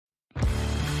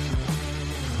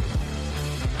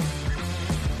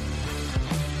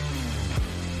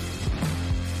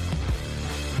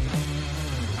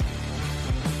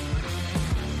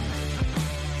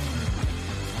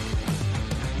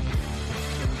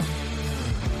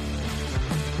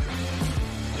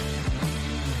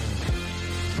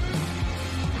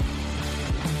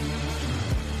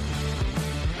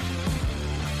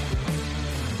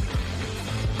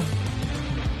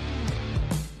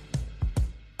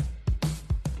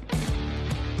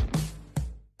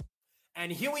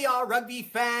And here we are, rugby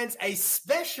fans, a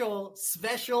special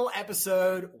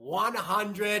episode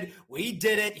 100. We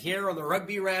did it here on the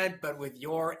Rugby Rant, but with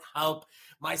your help.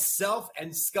 Myself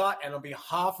and Scott, and on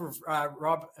behalf of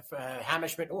Rob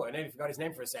Hammerschmidt. Oh, I nearly forgot his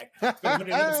name for a sec. That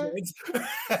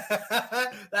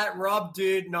Rob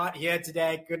dude not here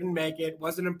today. Couldn't make it.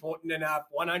 Wasn't important enough.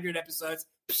 100 episodes.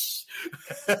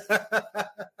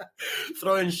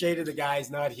 Throwing shade at the guys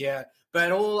not here. But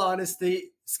in all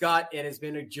honesty, Scott, it has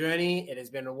been a journey. It has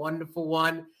been a wonderful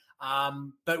one.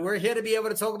 But we're here to be able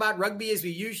to talk about rugby as we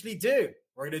usually do.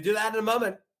 We're going to do that in a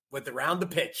moment with Around the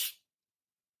Pitch.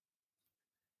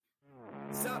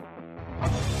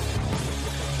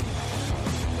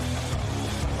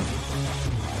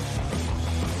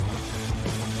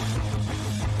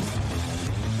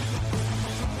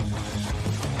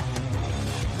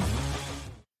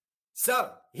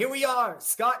 So, here we are,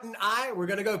 Scott and I. We're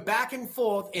going to go back and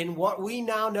forth in what we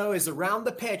now know is Around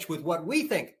the Pitch with what we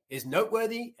think is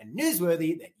noteworthy and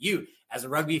newsworthy that you, as a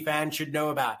rugby fan, should know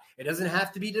about. It doesn't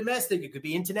have to be domestic. It could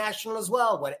be international as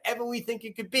well, whatever we think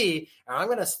it could be. And I'm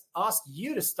going to ask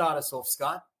you to start us off,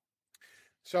 Scott.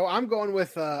 So I'm going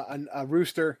with a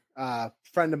Rooster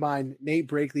friend of mine. Nate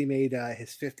Brakely made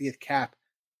his 50th cap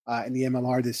in the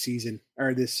MLR this season,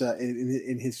 or this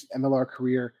in his MLR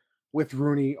career with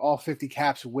Rooney, all 50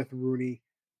 caps with Rooney.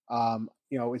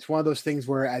 It's one of those things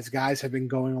where as guys have been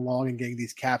going along and getting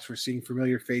these caps, we're seeing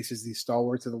familiar faces, these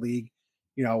stalwarts of the league.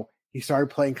 He started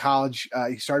playing college.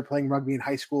 He started playing rugby in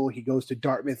high school. He goes to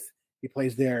Dartmouth. He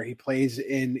plays there. He plays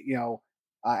in,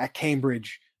 at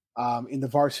Cambridge in the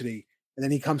varsity. And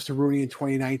then he comes to Rooney in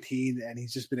 2019, and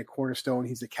he's just been a cornerstone.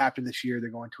 He's the captain this year. They're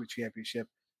going to a championship.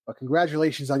 But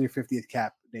congratulations on your 50th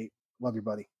cap, Nate. Love you,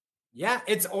 buddy. Yeah,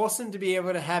 it's awesome to be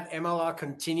able to have MLR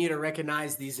continue to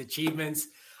recognize these achievements.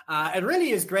 It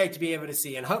really is great to be able to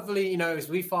see. And hopefully, as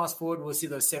we fast forward, we'll see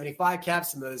those 75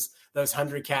 caps and those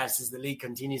 100 caps as the league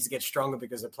continues to get stronger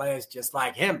because of players just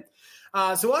like him.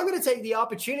 So I'm going to take the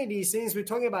opportunity, since we're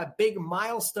talking about big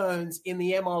milestones in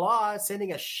the MLR,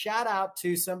 sending a shout out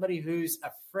to somebody who's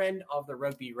a friend of the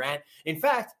Rugby Rant. In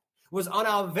fact, was on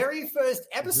our very first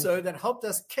episode that helped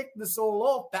us kick this all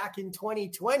off back in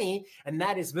 2020, and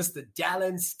that is Mr.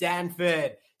 Dallin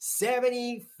Stanford.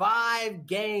 75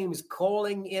 games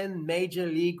calling in Major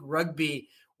League Rugby.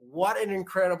 What an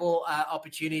incredible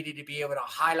opportunity to be able to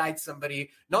highlight somebody,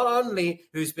 not only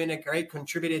who's been a great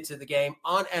contributor to the game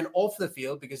on and off the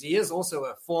field, because he is also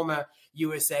a former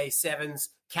USA Sevens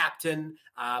captain,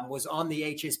 was on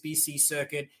the HSBC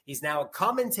circuit. He's now a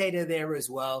commentator there as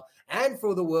well, and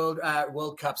for the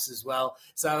World Cups as well.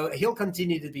 So he'll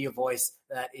continue to be a voice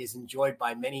that is enjoyed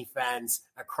by many fans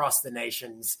across the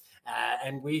nations.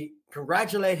 And we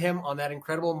congratulate him on that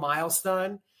incredible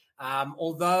milestone.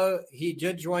 Although he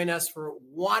did join us for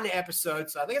one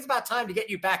episode. So I think it's about time to get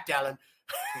you back, Dallin.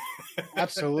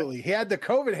 Absolutely. He had the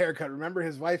COVID haircut. Remember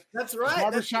his wife? That's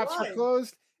right. Barbershops were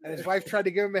closed, and his wife tried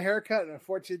to give him a haircut, and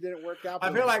unfortunately it didn't work out.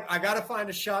 I feel like I got to find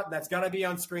a shot that's got to be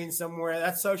on screen somewhere.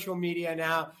 That's social media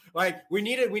now. Like we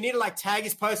need to like tag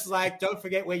his posts like, don't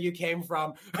forget where you came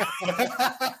from.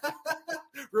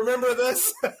 Remember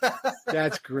this?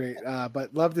 That's great.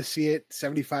 But love to see it.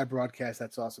 75 broadcasts.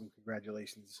 That's awesome.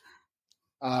 Congratulations.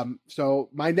 So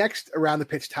my next Around the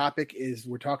Pitch topic is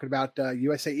we're talking about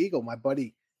USA Eagle, my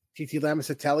buddy, TT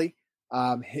Lamasatelli.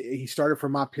 He started for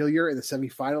Montpellier in the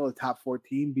semifinal of the top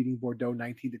 14, beating Bordeaux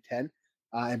 19-10,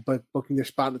 but booking their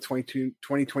spot in the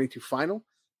 2022 final,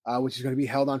 which is going to be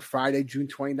held on Friday, June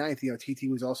 29th. TT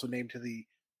was also named to the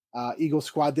Eagle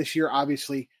squad this year,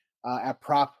 obviously at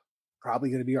prop. Probably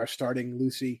going to be our starting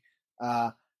Lucy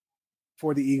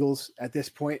for the Eagles at this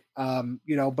point.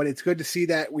 But it's good to see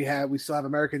that we still have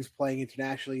Americans playing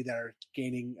internationally that are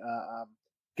getting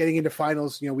into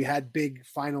finals. We had big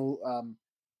final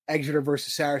Exeter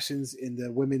versus Saracens in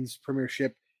the women's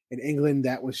premiership in England.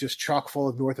 That was just chock full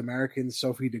of North Americans: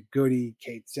 Sophie DeGoody,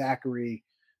 Kate Zachary,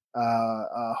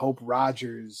 Hope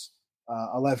Rogers,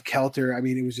 Alev Kelter. I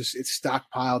mean, it's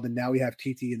stockpiled, and now we have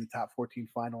TT in the top 14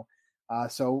 final.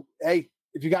 So, hey,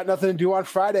 if you got nothing to do on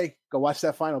Friday, go watch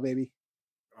that final, baby.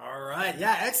 All right.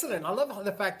 Yeah, excellent. I love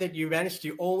the fact that you managed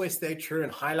to always stay true and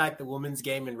highlight the women's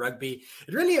game in rugby.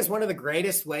 It really is one of the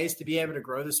greatest ways to be able to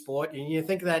grow the sport. And you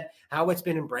think that how it's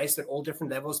been embraced at all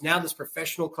different levels. Now there's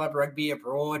professional club rugby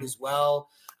abroad as well.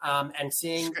 And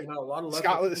seeing a lot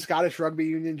of Scottish Rugby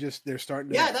Union, they're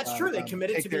starting to. Yeah, that's true. They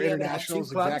committed to be able to have two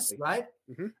clubs, exactly. Right?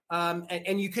 Mm-hmm.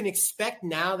 And you can expect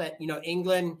now that,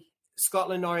 England,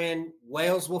 Scotland are in,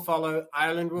 Wales will follow,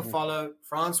 Ireland will follow,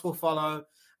 France will follow.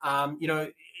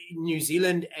 New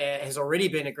Zealand has already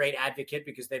been a great advocate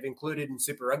because they've included in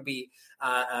Super Rugby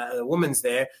the women's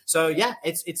there. So yeah,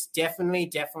 it's definitely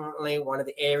one of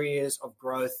the areas of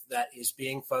growth that is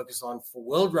being focused on for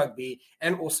World Rugby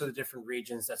and also the different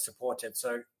regions that support it.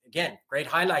 So again, great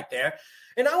highlight there.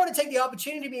 And I want to take the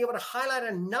opportunity to be able to highlight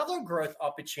another growth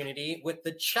opportunity with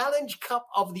the Challenge Cup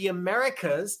of the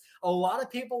Americas. A lot of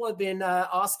people have been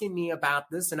asking me about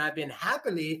this, and I've been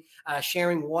happily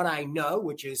sharing what I know,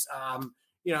 which is,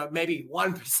 maybe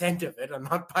 1% of it. I'm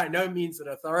not by no means an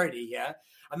authority here.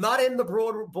 I'm not in the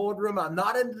boardroom. I'm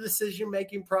not in the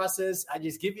decision-making process. I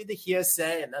just give you the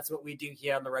hearsay, and that's what we do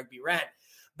here on the Rugby Rant.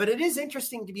 But it is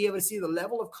interesting to be able to see the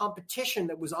level of competition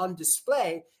that was on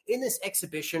display in this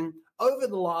exhibition over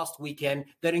the last weekend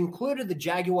that included the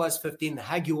Jaguars 15, the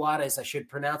Jaguares, I should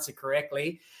pronounce it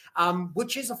correctly,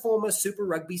 which is a former Super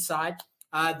Rugby side.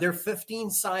 Their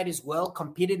 15 side as well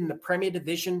competed in the Premier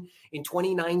Division in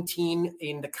 2019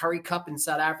 in the Currie Cup in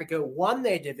South Africa, won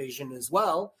their division as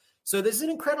well. So there's an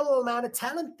incredible amount of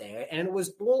talent there, and it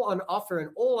was all on offer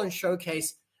and all on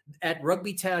showcase at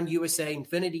Rugby Town, USA,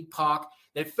 Infinity Park.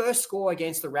 Their first score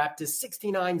against the Raptors,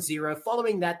 69-0.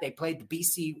 Following that, they played the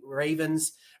BC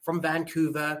Ravens from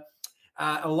Vancouver,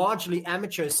 a largely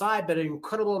amateur side, but an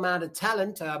incredible amount of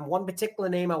talent. One particular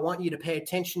name I want you to pay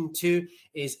attention to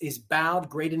is Bowd,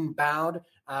 Graydon Bowd.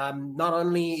 Not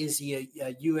only is he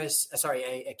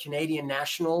a Canadian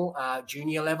national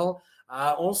junior level,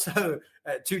 also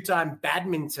two-time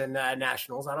badminton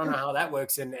nationals. I don't know how that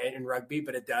works in rugby,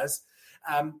 but it does.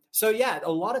 So yeah,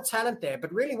 a lot of talent there,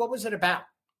 but really what was it about?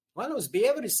 Well, it was be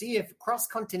able to see if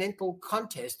cross-continental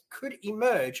contest could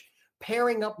emerge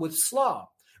pairing up with SLA,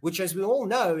 which as we all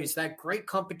know is that great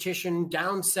competition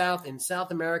down south in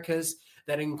South Americas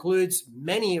that includes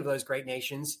many of those great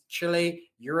nations, Chile,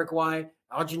 Uruguay,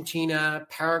 Argentina,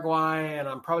 Paraguay, and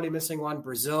I'm probably missing one,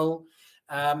 Brazil.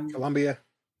 Colombia.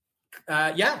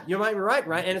 You might be right?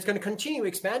 And it's going to continue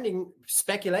expanding.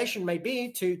 Speculation may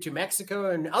be to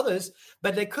Mexico and others,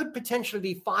 but there could potentially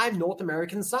be 5 North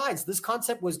American sides. This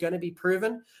concept was going to be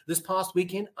proven this past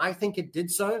weekend. I think it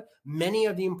did so. Many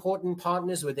of the important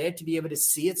partners were there to be able to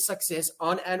see its success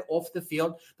on and off the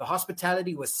field. The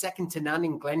hospitality was second to none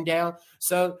in Glendale.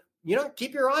 So,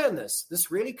 keep your eye on this.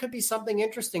 This really could be something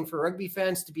interesting for rugby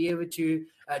fans to be able to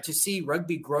see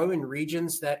rugby grow in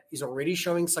regions that is already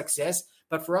showing success,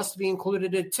 but for us to be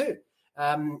included in it too.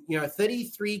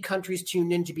 33 countries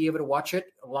tuned in to be able to watch it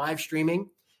live streaming.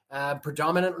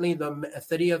 Predominantly, the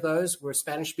 30 of those were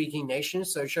Spanish-speaking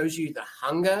nations, so it shows you the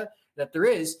hunger that there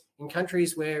is in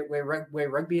countries where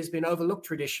rugby has been overlooked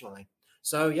traditionally.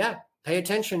 So, yeah, pay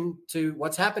attention to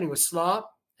what's happening with SLA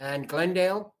and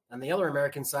Glendale and the other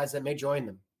American sides that may join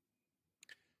them.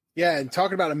 Yeah, and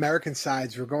talking about American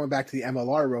sides, we're going back to the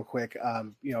MLR real quick.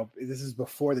 This is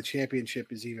before the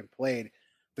championship is even played.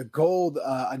 The Gold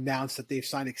announced that they've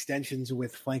signed extensions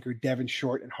with flanker Devin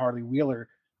Short and Harley Wheeler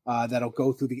that'll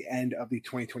go through the end of the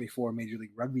 2024 Major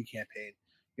League Rugby campaign.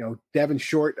 Devin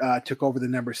Short took over the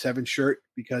number 7 shirt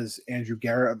because Andrew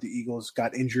Guerra of the Eagles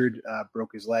got injured,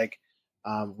 broke his leg,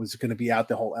 was going to be out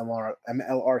the whole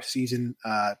MLR season,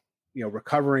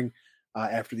 recovering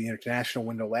after the international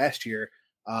window last year.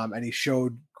 And he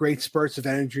showed great spurts of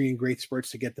energy and great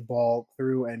spurts to get the ball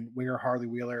through. And winger Harley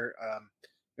Wheeler,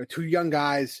 2 young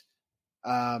guys.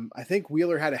 I think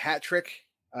Wheeler had a hat trick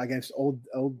against Old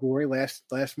Glory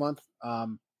last month.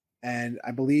 And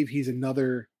I believe he's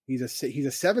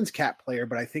a sevens cap player,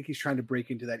 but I think he's trying to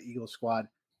break into that Eagles squad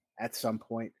at some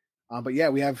point. But yeah,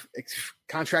 we have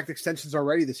contract extensions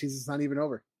already. The season's not even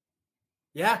over.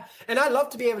 Yeah, and I'd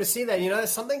love to be able to see that.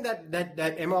 Something that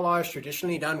MLR has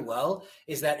traditionally done well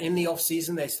is that in the off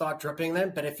season they start dripping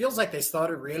them, but it feels like they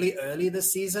started really early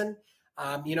this season.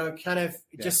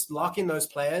 Just locking those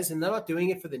players, and they're not doing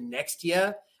it for the next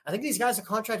year. I think these guys are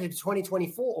contracted to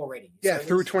 2024 already. Yeah, so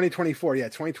through 2024. Yeah,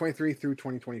 2023 through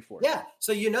 2024. Yeah,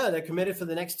 so they're committed for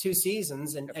the next 2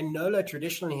 seasons, and NOLA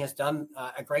traditionally has done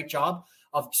a great job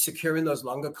of securing those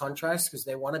longer contracts because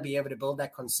they want to be able to build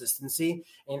that consistency.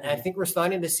 And I think we're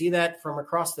starting to see that from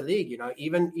across the league.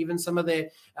 Even some of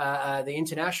the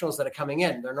internationals that are coming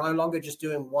in, they're no longer just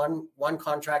doing one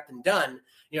contract and done.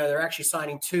 They're actually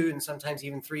signing 2 and sometimes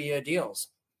even 3-year deals.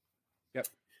 Yep.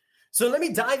 So let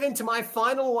me dive into my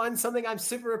final one, something I'm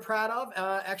super proud of.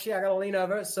 Actually, I got to lean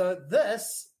over. So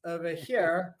this over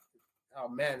here, oh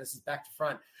man, this is back to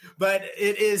front. But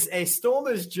it is a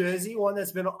Stormers jersey, one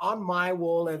that's been on my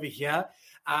wall over here.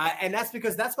 And that's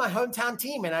because that's my hometown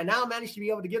team. And I now managed to be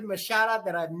able to give them a shout out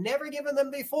that I've never given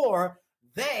them before.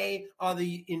 They are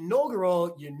the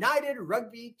inaugural United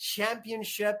Rugby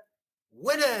Championship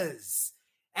winners.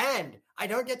 And I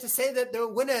don't get to say that they're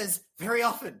winners very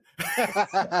often.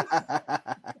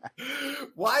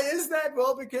 Why is that?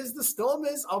 Well, because the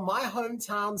Stormers are my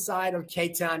hometown side of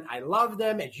Cape Town. I love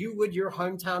them as you would your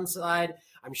hometown side.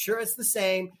 I'm sure it's the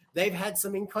same. They've had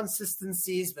some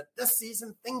inconsistencies, but this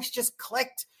season things just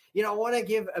clicked. I want to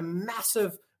give a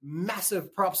massive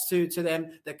props to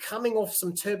them. They're coming off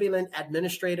some turbulent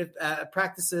administrative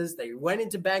practices. They went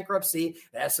into bankruptcy.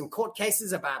 They have some court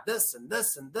cases about this and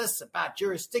this and this, about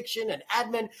jurisdiction and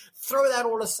admin. Throw that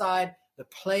all aside. The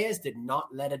players did not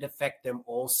let it affect them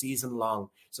all season long.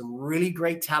 Some really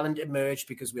great talent emerged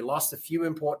because we lost a few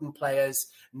important players,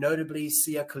 notably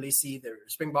Sia Khaleesi, the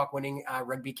Springbok winning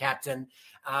rugby captain.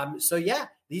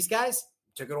 These guys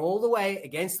took it all the way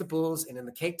against the Bulls and in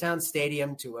the Cape Town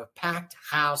Stadium to a packed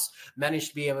house, managed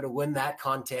to be able to win that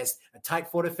contest, a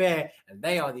tight-fought affair, and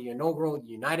they are the inaugural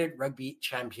United Rugby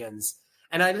champions.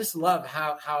 And I just love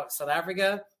how South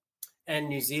Africa and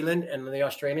New Zealand and the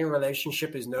Australian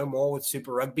relationship is no more with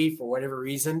Super Rugby for whatever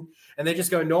reason. And they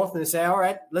just go north and they say, all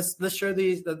right, let's show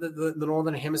the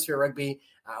Northern Hemisphere rugby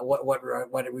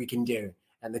what we can do.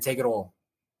 And they take it all.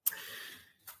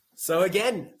 So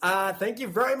again, thank you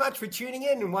very much for tuning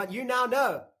in and what you now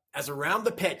know as Around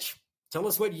the Pitch. Tell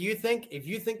us what you think. If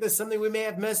you think there's something we may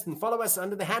have missed, and follow us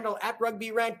under the handle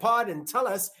 @Rugby Rant Pod and tell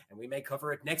us, and we may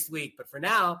cover it next week. But for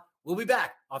now, we'll be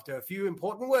back after a few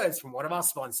important words from one of our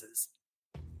sponsors.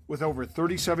 With over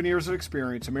 37 years of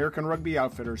experience, American Rugby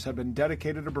Outfitters have been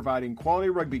dedicated to providing quality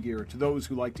rugby gear to those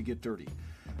who like to get dirty.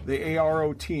 The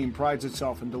ARO team prides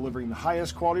itself in delivering the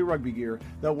highest quality rugby gear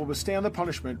that will withstand the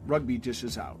punishment rugby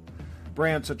dishes out.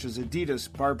 Brands such as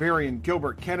Adidas, Barbarian,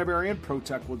 Gilbert, Canterbury, and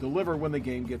ProTech will deliver when the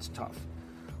game gets tough.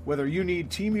 Whether you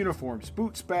need team uniforms,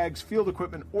 boots, bags, field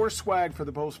equipment, or swag for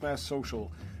the Postmaster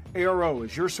Social, ARO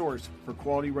is your source for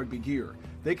quality rugby gear.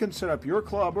 They can set up your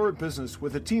club or business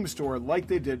with a team store like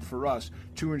they did for us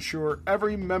to ensure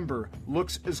every member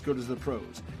looks as good as the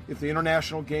pros. If the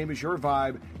international game is your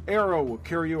vibe, ARO will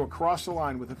carry you across the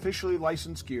line with officially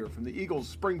licensed gear from the Eagles,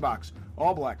 Springboks,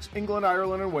 All Blacks, England,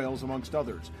 Ireland, and Wales, amongst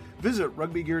others. Visit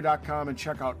rugbygear.com and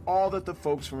check out all that the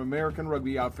folks from American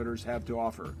Rugby Outfitters have to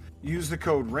offer. Use the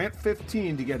code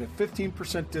RANT15 to get a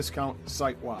 15% discount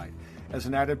site-wide. As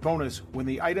an added bonus, when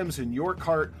the items in your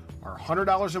cart are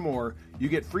 $100 or more, you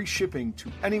get free shipping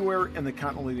to anywhere in the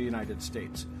continental United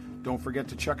States. Don't forget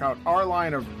to check out our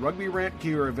line of Rugby Rant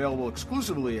gear available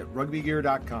exclusively at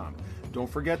rugbygear.com. Don't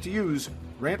forget to use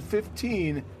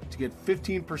RANT15 to get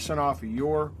 15% off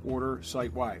your order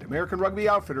site-wide. American Rugby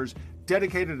Outfitters,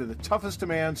 dedicated to the toughest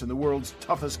demands in the world's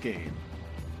toughest game.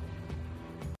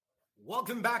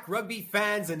 Welcome back, rugby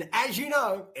fans, and as you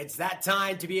know, it's that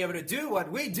time to be able to do what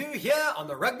we do here on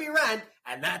the Rugby Rant,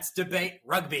 and that's debate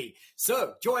rugby.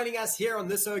 So, joining us here on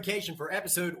this occasion for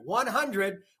episode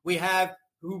 100, we have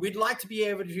who we'd like to be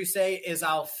able to say is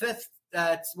our fifth,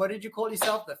 what did you call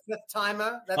yourself? The fifth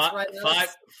timer? That's right.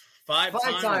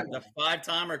 Five-timer, the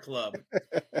five-timer club.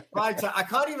 I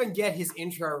can't even get his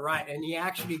intro right, and he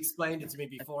actually explained it to me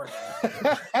before.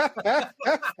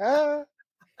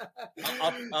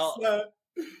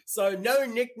 So no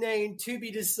nickname to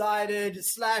be decided /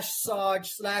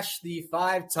 Sarge / the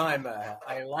five-timer.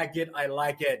 I like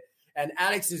it. And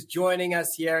Alex is joining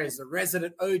us here as a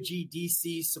resident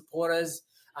OGDC supporters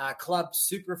club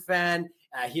super fan.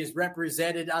 He has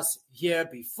represented us here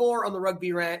before on the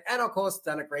Rugby Rant and, of course,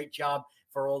 done a great job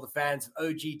for all the fans of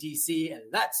OGDC. And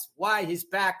that's why he's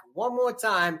back one more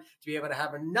time to be able to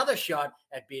have another shot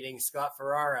at beating Scott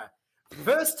Ferrara.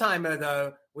 First timer,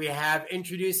 though, we have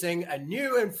introducing a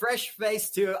new and fresh face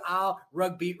to our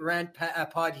Rugby Rant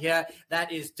pod here.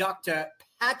 That is Dr.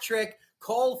 Patrick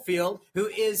Caulfield, who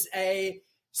is a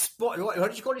sport. What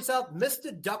did you call yourself?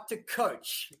 Mr. Dr.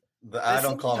 Coach. I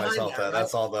don't call myself that.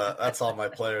 Right? That's all my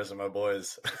players and my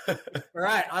boys.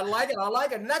 Right. I like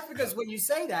it. And that's because when you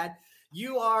say that,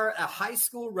 you are a high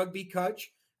school rugby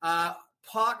coach,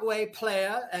 partway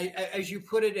player, as you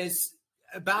put it, as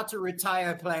about to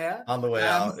retire player. On the way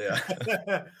out,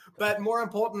 yeah. But more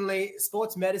importantly,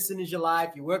 sports medicine is your life.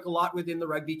 You work a lot within the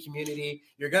rugby community.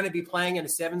 You're going to be playing in a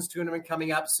sevens tournament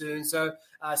coming up soon. So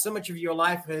much of your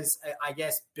life has, I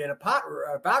guess, been about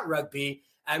rugby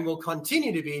and will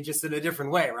continue to be, just in a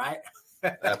different way, right?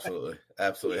 Absolutely.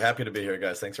 Happy to be here,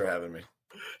 guys. Thanks for having me.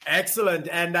 Excellent.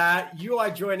 And you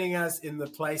are joining us in the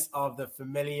place of the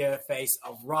familiar face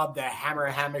of Rob the Hammer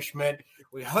Hammerschmidt.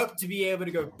 We hope to be able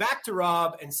to go back to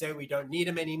Rob and say we don't need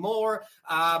him anymore.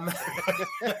 I'll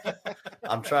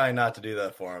I'm trying not to do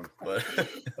that for him, but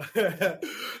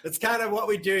it's kind of what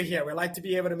we do here. We like to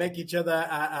be able to make each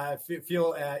other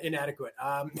feel inadequate.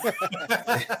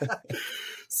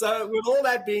 So with all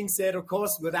that being said, of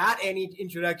course, without any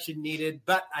introduction needed,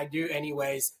 but I do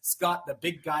anyways, Scott, the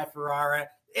big guy Ferrara,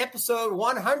 episode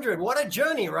 100. What a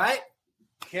journey, right?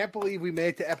 Can't believe we made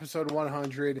it to episode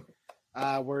 100.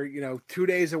 We're 2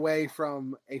 days away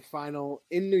from a final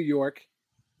in New York.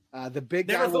 The big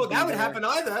never guy thought that would there. happen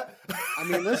either. I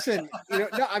mean, listen,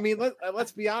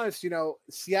 let's be honest.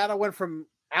 Seattle went from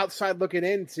outside looking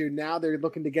in to now they're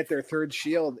looking to get their third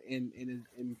shield in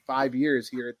 5 years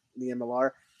here in the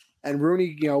MLR, and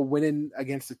Rooney, winning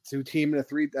against a 2-team and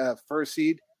a first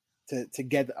seed to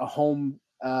get a home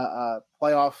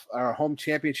playoff or a home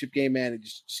championship game, man. It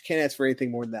just can't ask for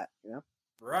anything more than that,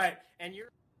 Right, and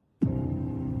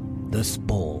This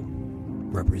ball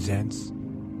represents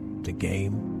the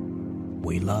game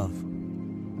we love.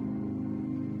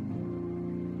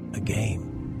 A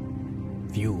game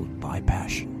fueled by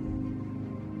passion.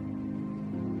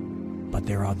 But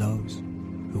there are those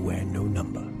who wear no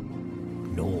number,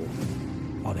 nor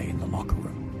are they in the locker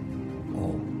room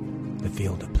or the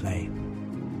field of play.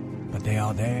 But they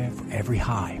are there for every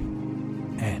high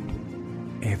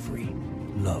and every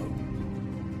low.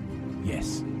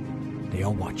 Yes, they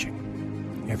are watching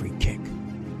every kick,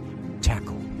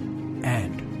 tackle,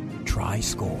 and try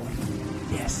score.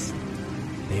 Yes,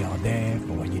 they are there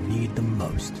for when you need them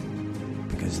most,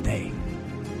 because they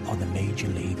are the Major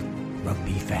League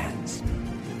Rugby fans.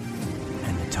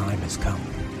 And the time has come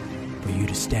for you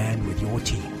to stand with your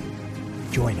team.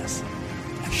 Join us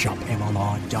at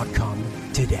shopmlr.com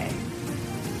today.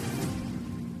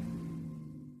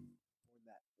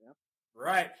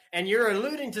 Right. And you're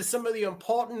alluding to some of the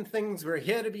important things we're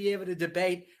here to be able to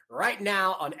debate right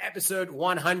now on episode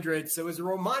 100. So as a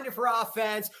reminder for our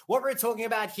fans, what we're talking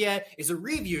about here is a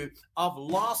review of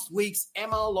last week's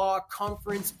MLR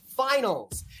conference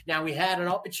finals. Now, we had an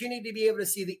opportunity to be able to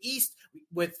see the East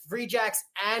with Free Jacks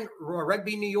and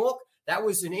Rugby New York. That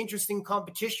was an interesting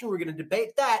competition. We're going to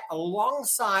debate that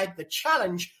alongside the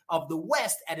challenge of the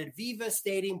West at Aviva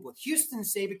Stadium with Houston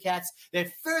SaberCats,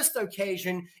 their first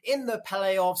occasion in the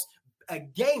playoffs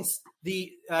against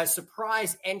the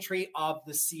surprise entry of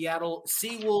the Seattle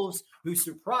Seawolves, who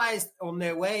surprised on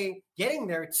their way getting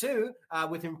there too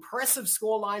with impressive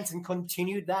scorelines and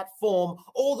continued that form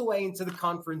all the way into the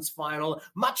conference final,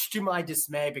 much to my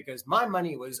dismay because my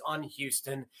money was on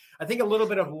Houston. I think a little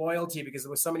bit of loyalty because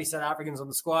there were so many South Africans on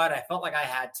the squad. I felt like I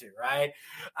had to, right?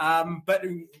 But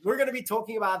we're going to be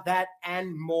talking about that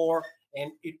and more.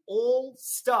 And it all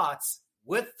starts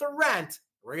with the rant.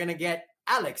 We're going to get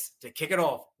Alex to kick it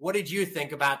off. What did you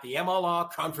think about the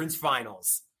MLR conference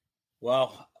finals?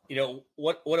 Well,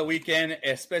 what a weekend,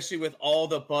 especially with all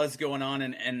the buzz going on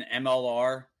in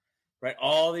MLR, right?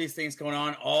 All these things going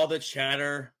on, all the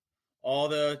chatter, all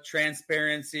the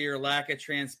transparency or lack of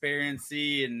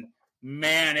transparency, and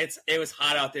man, it was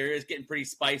hot out there. It was getting pretty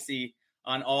spicy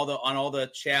on all the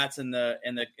chats and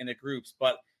the groups.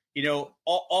 But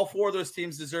all four of those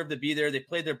teams deserve to be there. They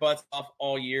played their butts off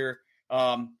all year.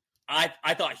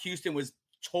 I thought Houston was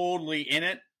totally in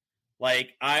it.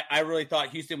 Like I really thought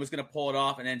Houston was going to pull it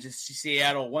off, and then just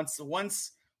Seattle once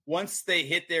they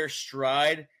hit their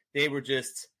stride, they had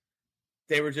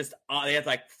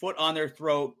like foot on their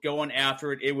throat going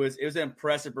after it. It was an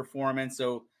impressive performance.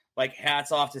 So like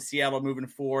hats off to Seattle moving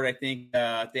forward. I think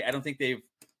I don't think they've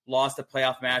lost a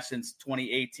playoff match since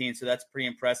 2018, so that's pretty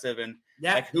impressive. And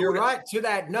yeah, you're right. To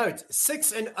that note,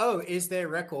 6-0 is their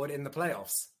record in the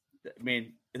playoffs. I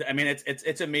mean,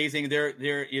 it's amazing. They're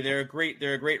a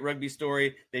great rugby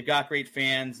story. They've got great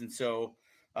fans, and so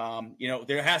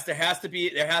there has to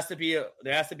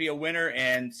be a winner.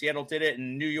 And Seattle did it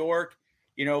in New York.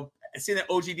 Seeing that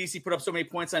OGDC put up so many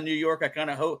points on New York, I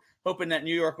kind of hoping that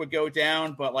New York would go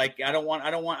down. But like, I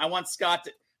want Scott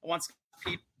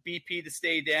BP to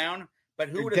stay down. But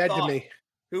who would have thought?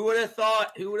 Who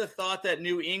would have thought that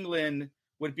New England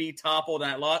would be toppled?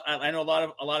 And I know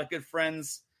a lot of good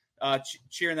friends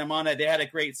cheering them on. That they had a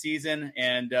great season,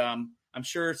 and I'm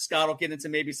sure Scott will get into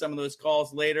maybe some of those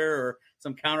calls later or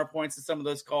some counterpoints to some of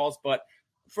those calls. But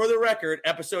for the record,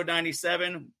 episode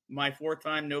 97, my fourth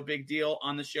time, no big deal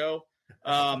on the show.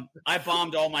 I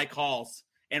bombed all my calls,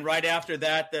 and right after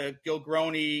that, the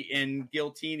Gilgroni and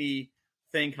Giltini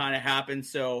thing kind of happened.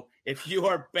 So if you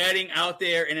are betting out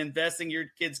there and investing your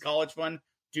kid's college fund,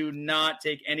 do not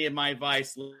take any of my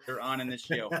advice later on in this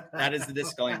show. That is the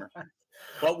disclaimer.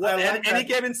 But any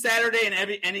given Saturday and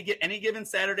any given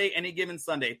Saturday, any given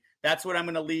Sunday, that's what I'm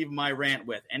going to leave my rant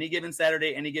with. Any given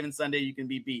Saturday, any given Sunday, you can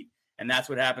be beat. And that's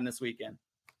what happened this weekend.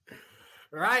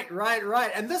 Right.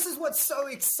 And this is what's so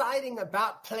exciting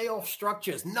about playoff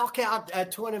structures, knockout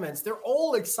tournaments. They're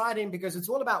all exciting because it's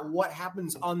all about what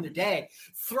happens on the day.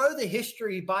 Throw the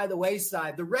history by the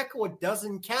wayside. The record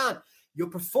doesn't count. Your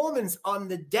performance on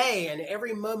the day and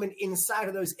every moment inside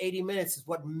of those 80 minutes is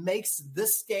what makes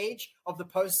this stage of the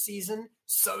postseason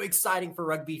so exciting for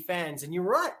rugby fans. And you're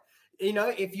right.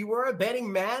 If you were a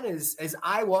betting man, as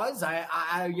I was,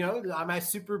 my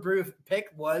Super Brew pick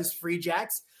was Free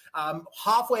Jacks.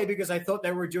 Halfway because I thought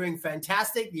they were doing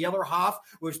fantastic. The other half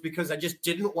was because I just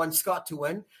didn't want Scott to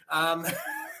win.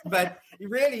 But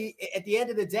really, at the end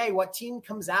of the day, what team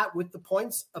comes out with the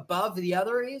points above the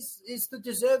other is the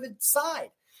deserved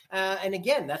side. And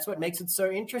again, that's what makes it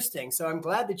so interesting. So I'm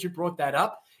glad that you brought that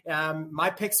up. My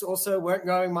picks also weren't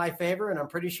going my favor, and I'm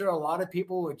pretty sure a lot of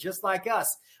people were just like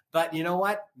us. But you know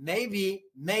what? Maybe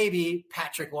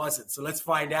Patrick wasn't. So let's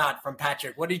find out from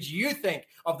Patrick. What did you think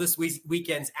of this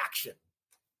weekend's action?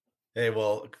 Hey,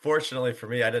 well, fortunately for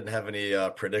me, I didn't have any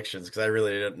predictions because I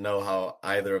really didn't know how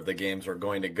either of the games were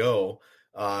going to go.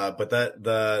 But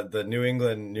the New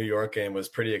England New York game was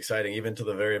pretty exciting, even to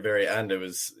the very, very end. It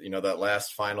was, that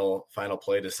last final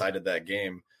play decided that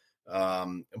game.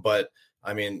 But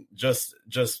I mean, just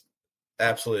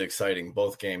absolutely exciting.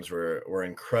 Both games were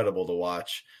incredible to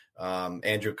watch.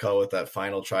 Andrew Coe with that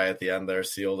final try at the end there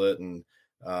sealed it. And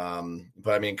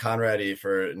but I mean, Conradi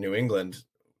for New England,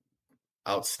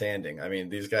 outstanding. I mean,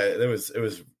 these guys, it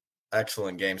was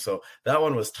excellent game. So that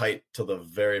one was tight till the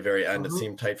very, very end. Mm-hmm. It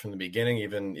seemed tight from the beginning,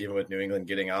 even with New England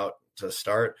getting out to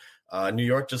start. New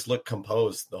York just looked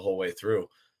composed the whole way through.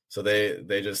 So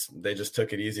they just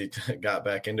took it easy, got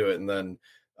back into it. And then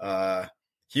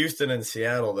Houston and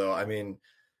Seattle, though, I mean,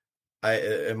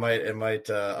 it might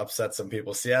upset some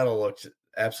people. Seattle looked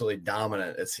absolutely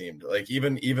dominant. It seemed like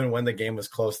even when the game was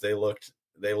close, they looked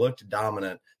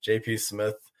dominant. JP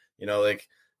Smith,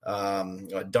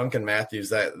 Duncan Matthews,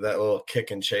 that little kick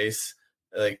and chase,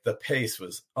 like the pace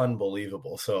was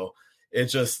unbelievable. So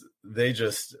they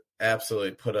just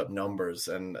absolutely put up numbers.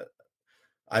 And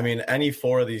I mean, any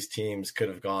four of these teams could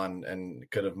have gone and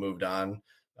could have moved on.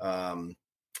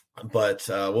 But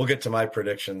we'll get to my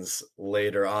predictions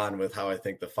later on with how I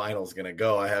think the final is going to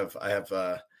go. I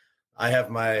have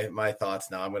my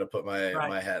thoughts now. I'm going to put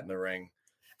my hat in the ring.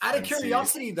 Out of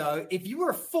curiosity, though, if you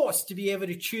were forced to be able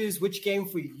to choose which game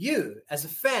for you as a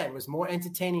fan was more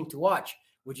entertaining to watch,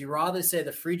 would you rather say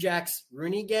the Free Jacks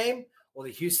Rooney game or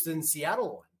the Houston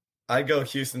Seattle one? I'd go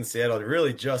Houston Seattle,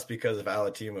 really just because of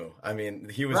Alatimu. I mean,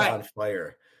 he was on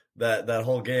fire. That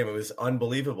whole game, it was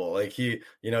unbelievable. Like he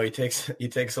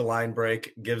takes a line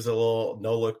break, gives a little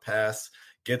no look pass,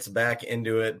 gets back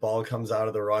into it, ball comes out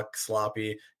of the ruck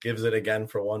sloppy, gives it again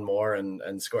for one more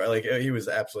and score. Like he was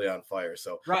absolutely on fire.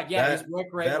 So his work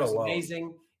rate was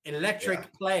amazing,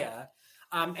 electric player.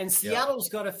 And Seattle's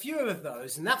got a few of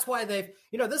those, and that's why they've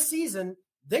this season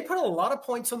they put a lot of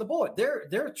points on the board.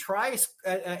 Their try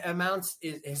amounts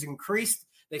has increased.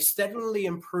 They've steadily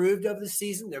improved over the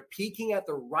season. They're peaking at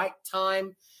the right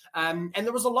time. And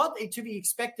there was a lot to be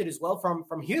expected as well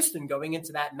from Houston going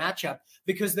into that matchup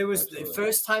because there was the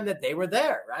first time that they were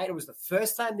there, right? It was the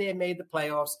first time they had made the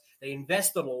playoffs. They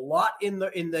invested a lot in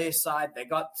their side. They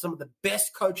got some of the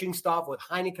best coaching staff with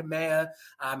Heineke Meyer,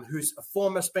 who's a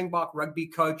former Springbok rugby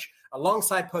coach,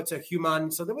 alongside Poto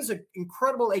Human. So there was an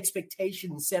incredible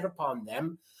expectation set upon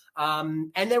them.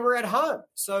 And they were at home.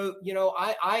 So,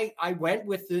 I went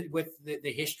with the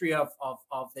history of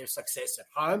their success at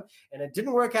home, and it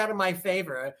didn't work out in my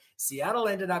favor. Seattle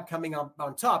ended up coming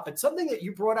on top. But something that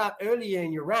you brought up earlier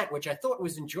in your rant, which I thought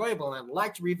was enjoyable, and I'd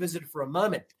like to revisit for a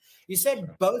moment. You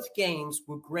said both games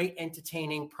were great,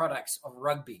 entertaining products of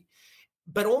rugby,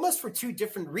 but almost for two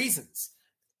different reasons.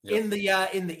 Yep.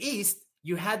 In the East,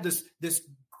 you had this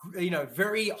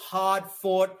very hard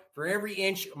fought for every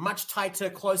inch, much tighter,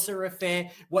 closer affair.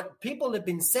 What people have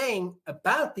been saying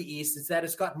about the East is that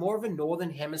it's got more of a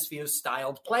Northern Hemisphere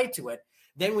styled play to it.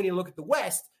 Then when you look at the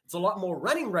West, it's a lot more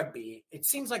running rugby. It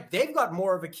seems like they've got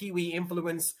more of a Kiwi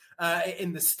influence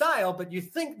in the style, but you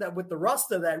think that with the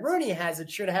roster that Rooney has,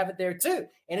 it should have it there too.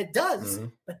 And it does,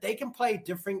 but they can play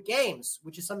different games,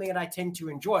 which is something that I tend to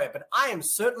enjoy. But I am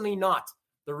certainly not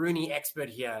the Rooney expert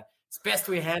here. It's best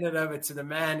we hand it over to the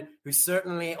man who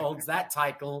certainly holds that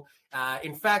title.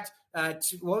 In fact,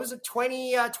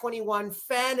 2021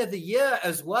 Fan of the Year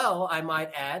as well, I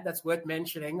might add. That's worth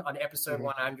mentioning on episode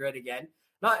 100 again.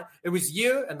 It was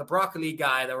you and the broccoli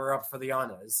guy that were up for the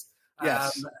honors.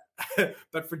 Yes.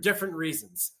 But for different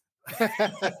reasons.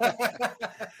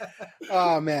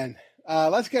 Oh, man.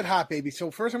 Let's get hot, baby. So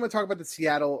first I'm going to talk about the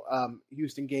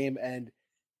Seattle-Houston game. And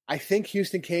I think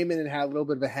Houston came in and had a little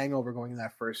bit of a hangover going in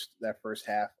that first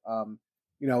half.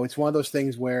 It's one of those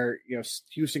things where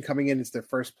Houston coming in, it's their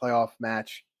first playoff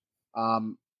match.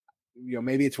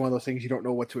 Maybe it's one of those things you don't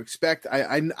know what to expect.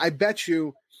 I bet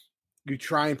you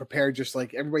try and prepare just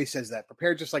like everybody says that.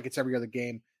 Prepare just like it's every other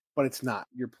game, but it's not.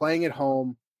 You're playing at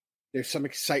home. There's some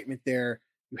excitement there.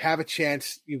 You have a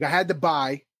chance. You had the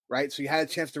bye, right? So you had a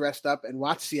chance to rest up and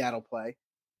watch Seattle play.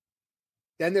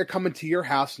 Then they're coming to your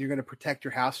house, and you're going to protect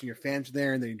your house, and your fans are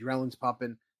there, and the adrenaline's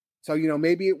pumping. So,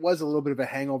 maybe it was a little bit of a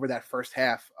hangover that first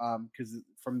half because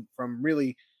from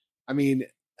really,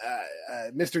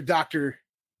 Mr. Dr.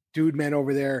 Dude Man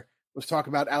over there was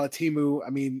talking about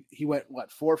Alatimu. He went,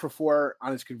 4 for 4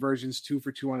 on his conversions, 2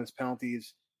 for 2 on his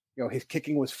penalties. His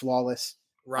kicking was flawless.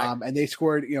 Right. And they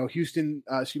scored,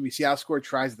 Seattle scored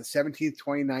tries at the 17th,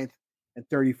 29th, and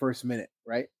 31st minute,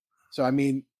 right? So,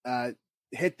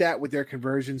 hit that with their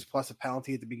conversions plus a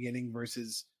penalty at the beginning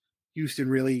versus Houston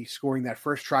really scoring that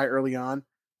first try early on.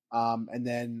 And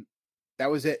then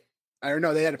that was it. I don't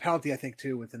know. They had a penalty, I think,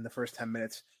 too, within the first 10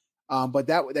 minutes. But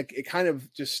that it kind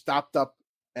of just stopped up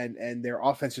and their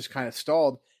offense just kind of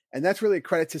stalled. And that's really a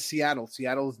credit to Seattle.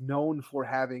 Seattle is known for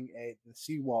having the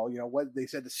seawall. What they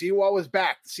said, the seawall was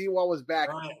back. The seawall was back.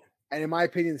 Right. And in my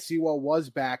opinion, the seawall was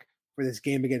back for this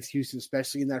game against Houston,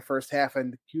 especially in that first half.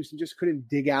 And Houston just couldn't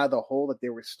dig out of the hole that they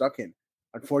were stuck in.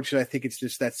 Unfortunately, I think it's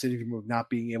just that syndrome of not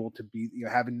being able to be,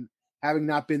 having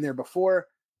not been there before,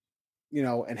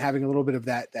 and having a little bit of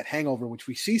that hangover, which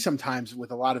we see sometimes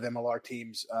with a lot of MLR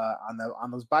teams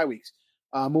on those bye weeks.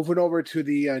 Moving over to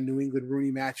the New England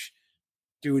Rooney match,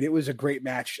 dude, it was a great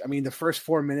match. The first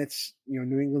 4 minutes,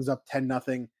 New England's up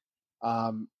 10-0.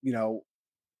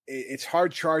 It's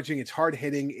hard charging, it's hard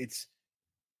hitting.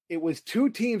 It was two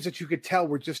teams that you could tell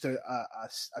were just a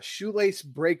shoelace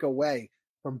break away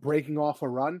from breaking off a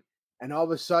run, and all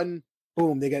of a sudden,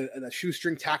 boom, they get a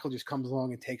shoestring tackle just comes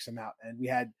along and takes them out. And we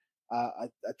had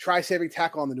a try-saving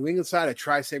tackle on the New England side, a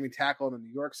try-saving tackle on the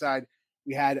New York side.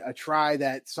 We had a try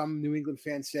that some New England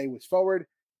fans say was forward,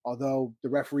 although the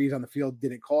referees on the field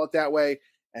didn't call it that way.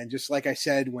 And just like I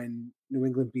said, when New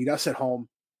England beat us at home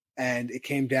and it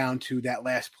came down to that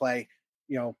last play,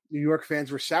 New York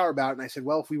fans were sour about it. And I said,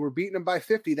 well, if we were beating them by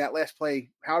 50, that last play,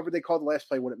 however they called the last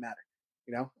play, wouldn't matter,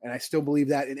 and I still believe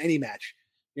that in any match,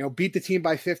 beat the team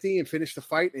by 50 and finish the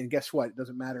fight. And guess what? It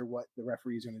doesn't matter what the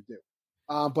referee is going to do.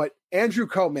 But Andrew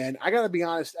Coe, man, I got to be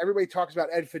honest. Everybody talks about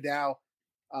Ed Fidel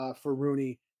for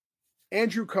Rooney.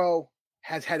 Andrew Coe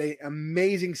has had an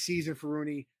amazing season for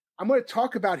Rooney. I'm going to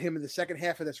talk about him in the second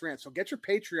half of this rant. So get your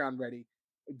Patreon ready.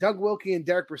 Doug Wilkie and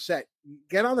Derek Brissett,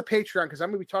 get on the Patreon because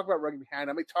I'm going to be talking about Rugby Rant.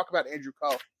 I'm going to talk about Andrew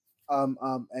Coe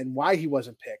and why he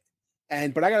wasn't picked.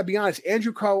 But I got to be honest,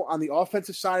 Andrew Coe on the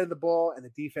offensive side of the ball and the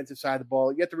defensive side of the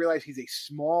ball, you have to realize he's a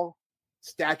small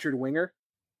statured winger,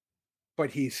 but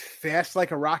he's fast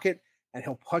like a rocket and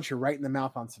he'll punch you right in the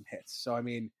mouth on some hits. So,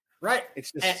 right.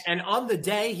 It's just... and on the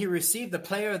day he received the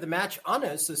player of the match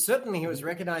honors, so certainly he was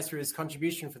recognized for his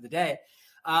contribution for the day.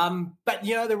 But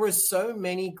there were so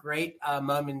many great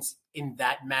moments in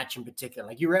that match in particular.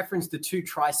 Like you referenced the two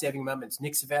try-saving moments,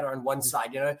 Nick Savetta on one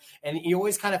side, and you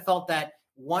always kind of felt that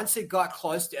once it got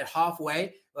close to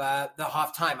halfway, the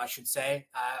halftime, I should say,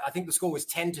 I think the score was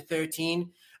 10-13.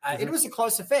 It was a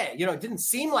close affair. It didn't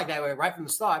seem like they were right from the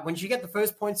start. Once you get the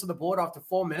first points on the board after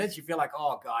 4 minutes, you feel like,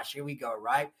 oh gosh, here we go,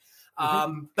 right?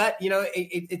 But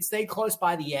it stayed close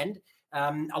by the end.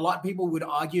 A lot of people would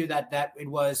argue that it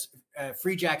was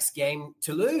Free Jack's game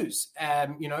to lose,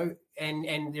 and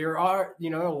there are,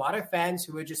 a lot of fans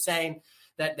who are just saying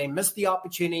that they missed the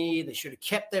opportunity. They should have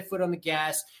kept their foot on the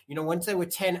gas, once they were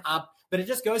 10 up, but it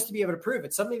just goes to be able to prove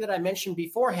it. Something that I mentioned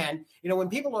beforehand, when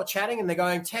people are chatting and they're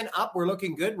going 10 up, we're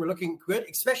looking good,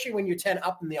 especially when you're 10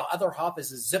 up and the other half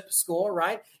is a zip score,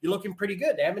 right? You're looking pretty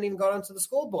good. They haven't even got onto the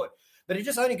scoreboard, but it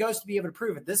just only goes to be able to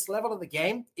prove at this level of the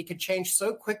game, it could change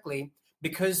so quickly.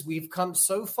 Because we've come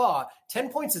so far, 10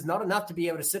 points is not enough to be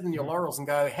able to sit in your laurels and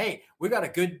go, hey, we got a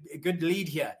good lead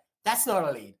here. That's not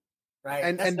a lead, right?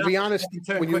 And to be honest,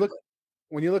 when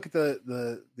you look at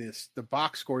the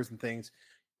box scores and things,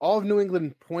 all of New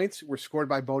England points were scored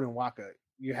by Bowden Waka.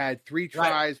 You had 3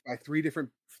 tries by three different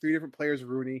players of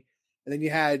Rooney, and then you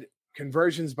had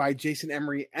conversions by Jason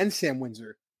Emery and Sam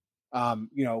Windsor.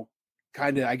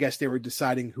 Kind of, I guess they were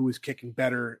deciding who was kicking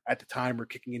better at the time or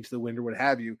kicking into the wind or what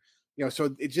have you.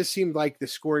 So it just seemed like the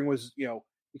scoring was,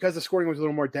 because the scoring was a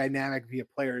little more dynamic via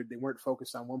player, they weren't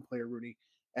focused on one player, Rooney.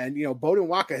 And, Bowden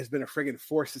Waka has been a friggin'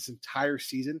 force this entire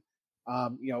season.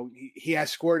 He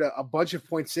has scored a bunch of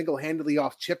points single-handedly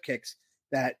off chip kicks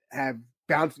that have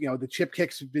bounced, the chip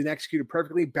kicks have been executed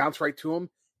perfectly, bounce right to him,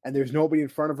 and there's nobody in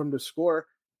front of him to score.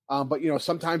 But,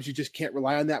 sometimes you just can't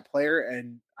rely on that player.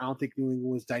 And I don't think New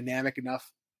England was dynamic enough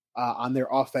on their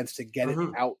offense to get it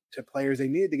out to players they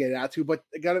needed to get it out to. But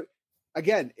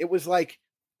again, it was like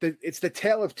it's the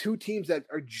tale of two teams that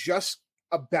are just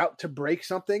about to break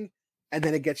something, and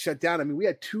then it gets shut down. I mean, we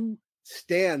had 2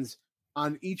 stands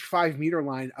on each 5-meter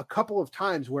line a couple of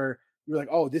times where you're like,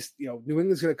 oh, this, New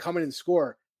England's going to come in and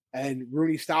score, and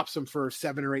Rooney stops them for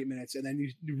 7 or 8 minutes, and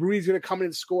then Rooney's going to come in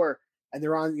and score, and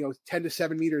they're on 10 to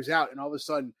 7 meters out, and all of a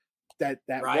sudden that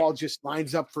wall just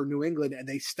lines up for New England, and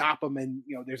they stop them, and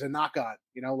there's a knock on.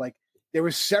 Like there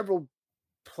was several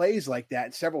plays like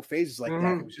that, several phases like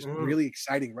that. It was just really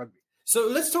exciting rugby. So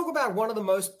let's talk about one of the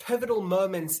most pivotal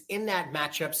moments in that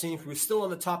matchup, since we're still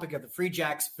on the topic of the Free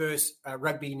Jacks versus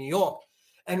Rugby New York,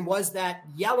 and was that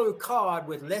yellow card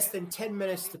with less than 10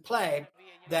 minutes to play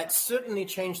that certainly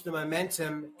changed the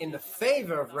momentum in the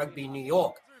favor of Rugby New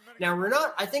York. Now,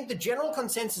 Renat, I think the general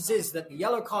consensus is that the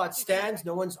yellow card stands.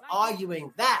 No one's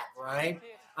arguing that, right?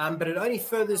 But it only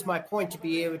furthers my point to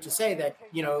be able to say that,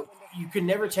 you can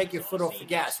never take your foot off the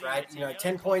gas, right?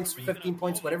 10 points, 15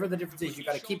 points, whatever the difference is, you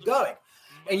got to keep going.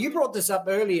 And you brought this up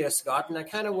earlier, Scott, and I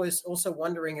kind of was also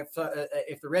wondering if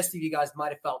the rest of you guys might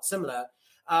have felt similar.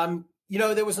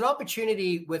 There was an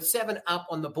opportunity with 7 up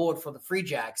on the board for the Free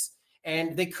Jacks,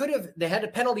 and they had a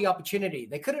penalty opportunity.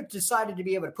 They could have decided to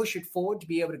be able to push it forward, to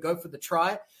be able to go for the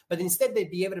try, but instead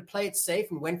they'd be able to play it safe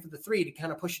and went for the 3 to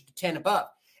kind of push it to 10 above.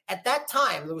 At that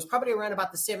time, there was probably around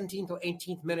about the 17th or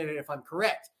 18th minute, if I'm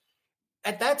correct.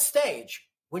 At that stage,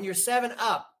 when you're 7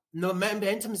 up, no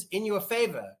momentum's in your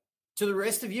favor. To the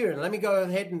rest of you, and let me go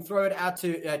ahead and throw it out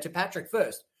to Patrick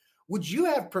first. Would you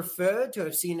have preferred to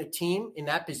have seen a team in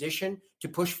that position to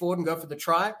push forward and go for the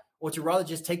try, or to rather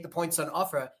just take the points on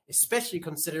offer, especially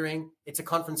considering it's a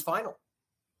conference final?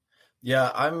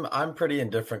 Yeah, I'm pretty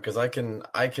indifferent because I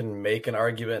can make an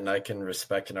argument and I can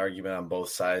respect an argument on both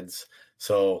sides.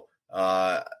 So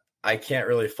I can't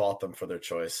really fault them for their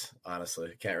choice.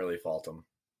 Honestly, can't really fault them.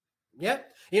 Yeah.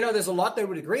 There's a lot that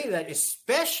would agree that,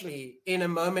 especially in a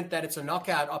moment that it's a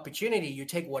knockout opportunity, you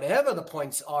take whatever the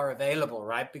points are available,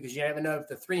 right? Because you never know if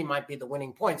the 3 might be the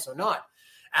winning points or not.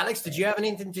 Alex, did you have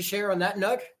anything to share on that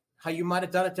note? How you might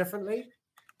have done it differently?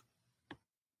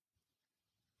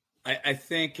 I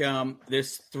think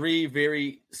there's 3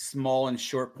 very small and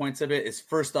short points of it. Is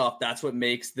first off, that's what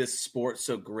makes this sport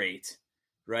so great,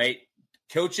 right?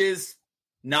 Coaches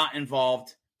not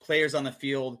involved, players on the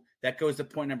field. That goes to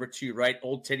point number 2, right?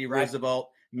 Old Teddy Roosevelt,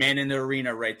 man in the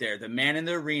arena right there. The man in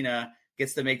the arena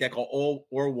gets to make that call, old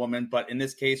or woman, but in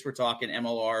this case, we're talking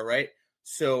MLR, right?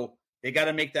 So they got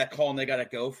to make that call and they got to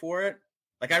go for it.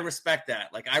 Like, I respect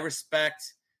that. Like, I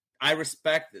respect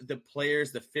the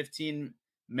players, the 15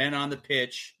 men on the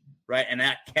pitch, right? And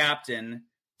that captain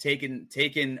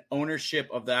taking ownership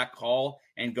of that call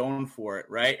and going for it,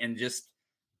 right? And just,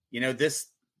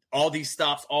 all these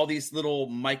stops, all these little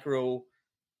micro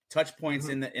touch points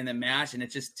in the match, and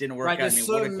it just didn't work out. There's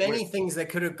so many things that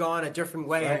could have gone a different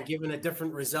way and given a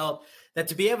different result, that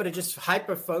to be able to just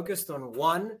hyper-focused on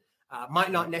one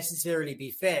might not necessarily be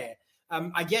fair.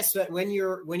 I guess that when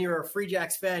you're a Free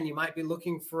Jacks fan, you might be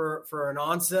looking for an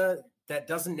answer that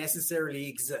doesn't necessarily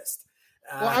exist.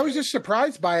 Well, I was just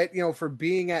surprised by it, for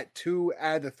being at 2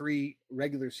 out of the 3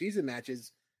 regular season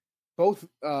matches. Both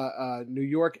New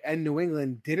York and New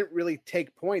England didn't really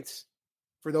take points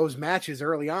for those matches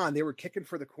early on. They were kicking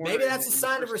for the corner. Maybe that's a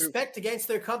sign of respect against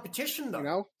their competition,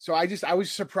 though. So I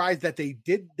was surprised that they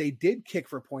did kick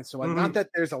for points. So not that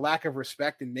there's a lack of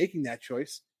respect in making that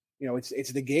choice.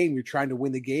 It's the game. You're trying to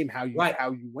win the game. How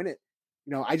you win it.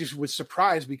 I just was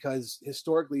surprised because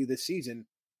historically this season,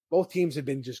 both teams have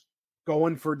been just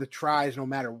going for the tries no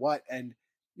matter what. And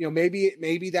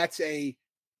maybe that's a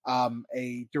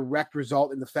direct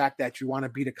result in the fact that you want to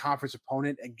beat a conference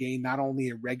opponent and gain not only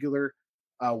a regular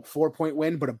 4-point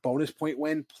win, but a bonus point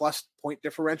win plus point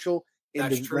differential in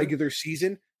the regular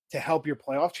season to help your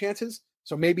playoff chances.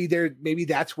 So maybe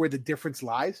that's where the difference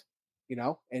lies,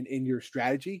 and in your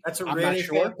strategy. That's a really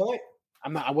fair point.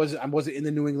 I wasn't in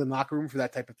the New England locker room for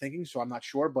that type of thinking, so I'm not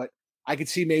sure, but I could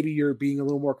see maybe you're being a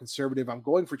little more conservative on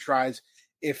going for tries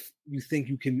if you think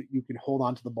you can hold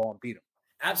on to the ball and beat them.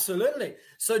 Absolutely.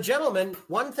 So, gentlemen,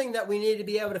 one thing that we need to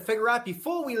be able to figure out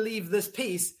before we leave this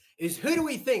piece is, who do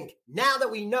we think, now that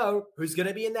we know who's going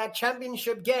to be in that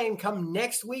championship game come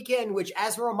next weekend, which,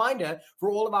 as a reminder,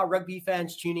 for all of our rugby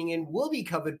fans tuning in, will be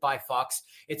covered by Fox.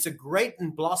 It's a great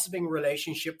and blossoming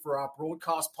relationship for our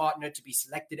broadcast partner to be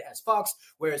selected as Fox,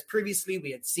 whereas previously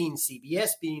we had seen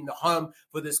CBS being the home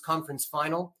for this conference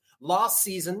final. Last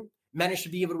season, managed to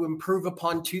be able to improve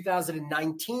upon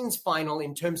 2019's final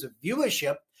in terms of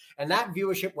viewership. and that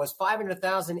viewership was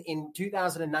 500,000 in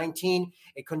 2019.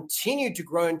 It continued to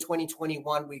grow in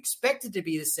 2021. We expect it to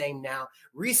be the same now.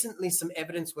 Recently, some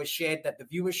evidence was shared that the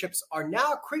viewerships are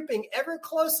now creeping ever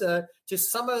closer to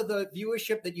some of the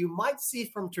viewership that you might see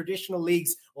from traditional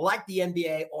leagues like the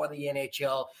NBA or the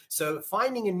NHL. So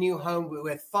finding a new home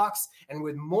with Fox and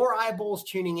with more eyeballs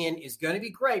tuning in is going to be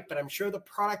great, but I'm sure the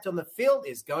product on the field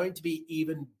is going to be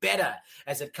even better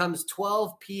as it comes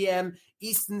 12 p.m.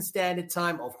 Eastern Standard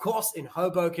Time, of course, in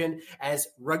Hoboken, as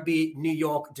Rugby New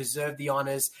York deserved the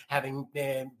honors, having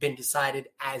been decided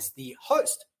as the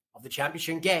host of the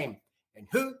championship game. And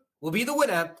who will be the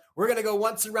winner? We're going to go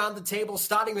once around the table,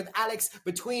 starting with Alex,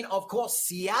 between, of course,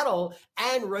 Seattle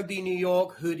and Rugby New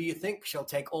York. Who do you think shall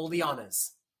take all the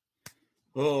honors?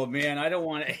 Oh, man, I don't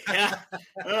want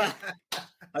to.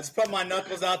 Let's put my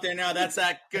knuckles out there now. That's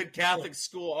that good Catholic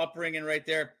school upbringing right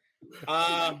there.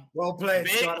 Well played,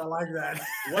 Scott. I like that.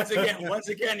 once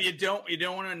again, you don't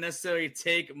want to necessarily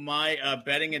take my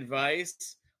betting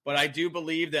advice, but I do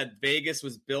believe that Vegas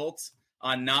was built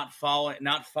on not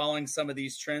following some of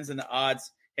these trends and the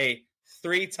odds. Hey,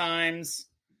 three times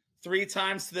to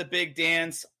the big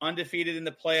dance, undefeated in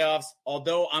the playoffs.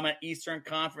 Although I'm an Eastern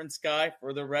Conference guy,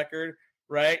 for the record,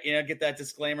 right? Get that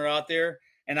disclaimer out there.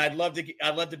 And I'd love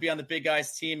to be on the big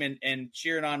guys team and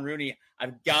cheering on Rooney.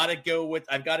 I've got to go with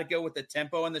the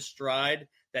tempo and the stride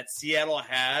that Seattle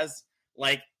has.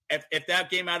 Like if that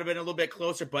game might have been a little bit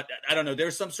closer, but I don't know.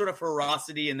 There's some sort of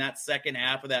ferocity in that second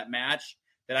half of that match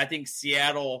that I think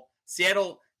Seattle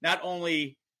not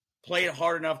only played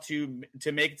hard enough to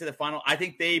make it to the final. I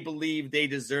think they believe they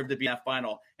deserve to be in that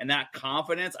final, and that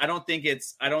confidence. I don't think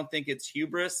it's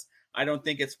hubris. I don't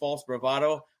think it's false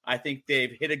bravado. I think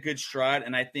they've hit a good stride,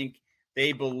 and I think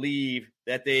they believe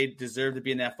that they deserve to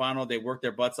be in that final. They worked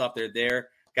their butts off. They're there.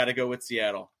 Got to go with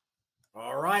Seattle.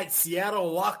 All right,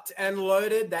 Seattle locked and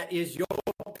loaded. That is your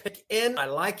pick in. I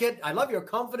like it. I love your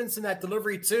confidence in that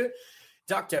delivery too.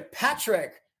 Dr.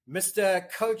 Patrick,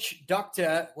 Mr. Coach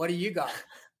Doctor, what do you got?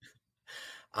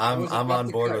 I'm on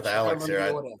board with Alex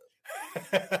here.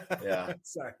 Yeah.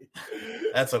 Sorry.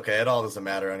 That's okay. It all doesn't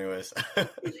matter anyways.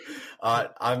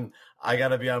 I got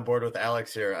to be on board with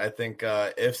Alex here. I think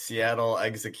if Seattle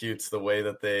executes the way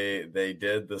that they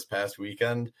did this past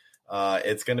weekend,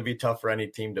 it's going to be tough for any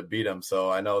team to beat them. So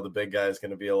I know the big guy is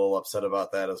going to be a little upset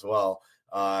about that as well.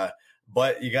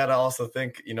 But you got to also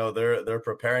think, they're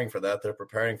preparing for that. They're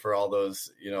preparing for all those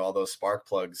spark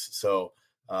plugs. So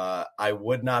I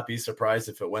would not be surprised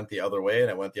if it went the other way, and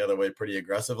it went the other way pretty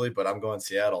aggressively, but I'm going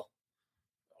Seattle.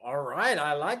 All right.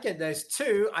 I like it. There's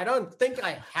two. I don't think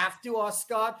I have to ask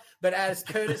Scott, but as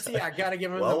courtesy, I got to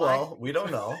give him the mic. Well, we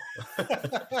don't know.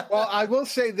 Well, I will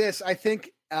say this. I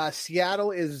think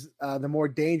Seattle is the more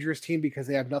dangerous team because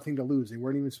they have nothing to lose. They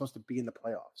weren't even supposed to be in the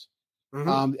playoffs.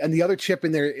 Mm-hmm. And the other chip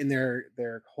in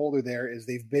their holder there is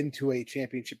they've been to a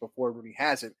championship before. Rooney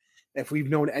hasn't. If we've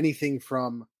known anything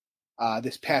from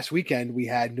this past weekend, we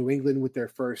had New England with their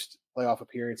first playoff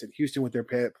appearance and Houston with their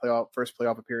first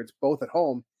playoff appearance, both at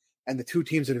home. And the two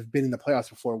teams that have been in the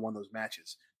playoffs before won those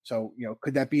matches. So,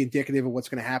 could that be indicative of what's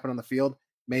going to happen on the field?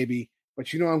 Maybe.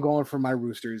 But I'm going for my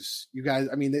Roosters. You guys,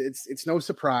 I mean, it's no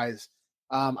surprise.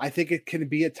 I think it can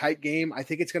be a tight game. I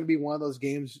think it's going to be one of those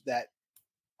games that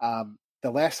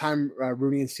the last time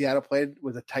Rooney and Seattle played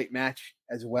was a tight match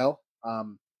as well.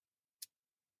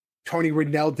 Tony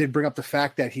Riddell did bring up the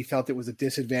fact that he felt it was a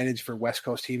disadvantage for West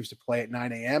Coast teams to play at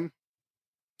 9 a.m.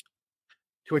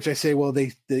 To which I say, well,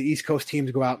 the East Coast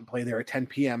teams go out and play there at 10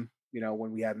 p.m.,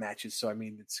 when we have matches. So, I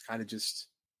mean, it's kind of just,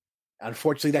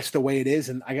 unfortunately, that's the way it is.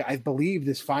 And I believe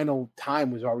this final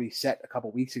time was already set a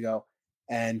couple weeks ago.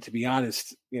 And to be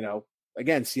honest,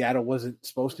 again, Seattle wasn't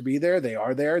supposed to be there. They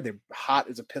are there. They're hot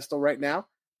as a pistol right now.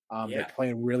 They're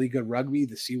playing really good rugby.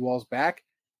 The Seawall's back.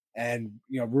 And,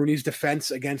 Rooney's defense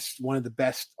against one of the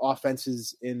best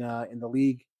offenses in the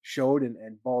league showed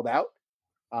and balled out.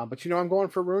 But, I'm going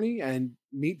for Rooney and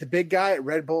meet the big guy at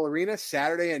Red Bull Arena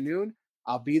Saturday at noon.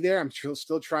 I'll be there. I'm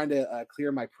still trying to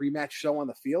clear my pre-match show on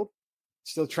the field.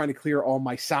 Still trying to clear all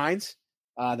my signs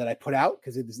that I put out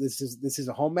because this is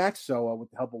a home match. So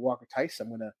with the help of Walker Tice, I'm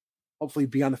going to hopefully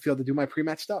be on the field to do my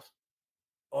pre-match stuff.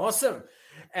 Awesome.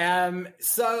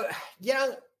 So,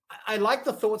 I like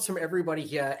the thoughts from everybody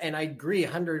here, and I agree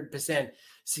 100%.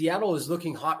 Seattle is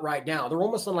looking hot right now. They're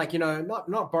almost on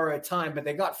not borrowed time, but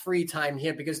they got free time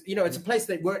here because, it's a place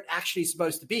they weren't actually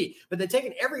supposed to be, but they're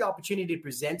taking every opportunity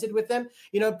presented with them.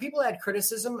 People had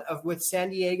criticism with San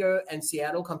Diego and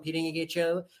Seattle competing against each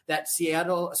other, that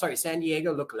San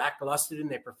Diego looked lackluster in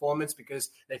their performance because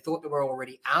they thought they were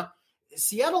already out.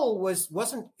 Seattle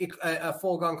wasn't a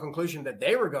foregone conclusion that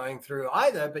they were going through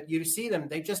either, but you see them,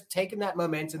 they've just taken that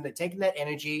momentum, they've taken that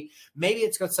energy. Maybe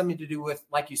it's got something to do with,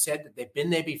 like you said, that they've been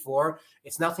there before.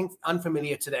 It's nothing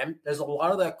unfamiliar to them. There's a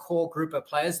lot of the core group of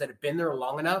players that have been there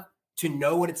long enough to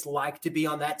know what it's like to be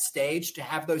on that stage, to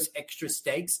have those extra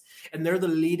stakes. And they're the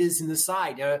leaders in the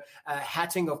side.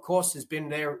 Hatting, of course, has been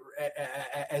there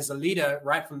as a leader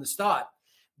right from the start.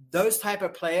 Those type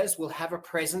of players will have a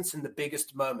presence in the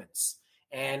biggest moments.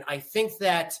 And I think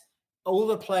that all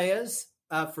the players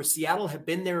for Seattle have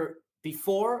been there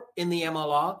before in the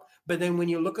MLR. But then when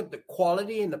you look at the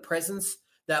quality and the presence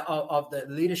of the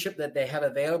leadership that they have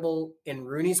available in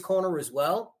Rooney's corner as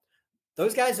well,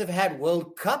 those guys have had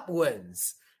World Cup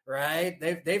wins, right?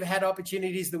 They've had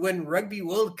opportunities to win Rugby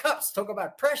World Cups. Talk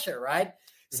about pressure, right?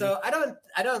 Mm-hmm. So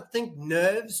I don't think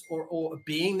nerves or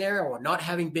being there or not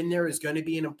having been there is going to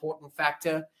be an important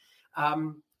factor.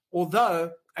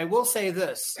 Although I will say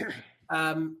this,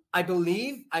 I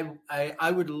believe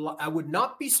I would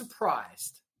not be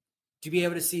surprised to be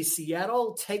able to see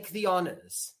Seattle take the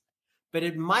honors, but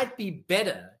it might be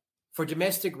better for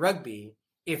domestic rugby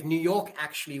if New York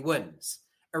actually wins.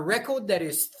 A record that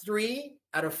is 3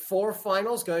 out of 4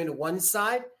 finals going to one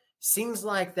side seems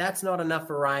like that's not enough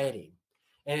variety.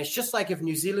 And it's just like if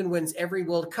New Zealand wins every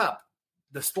World Cup,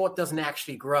 the sport doesn't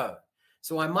actually grow.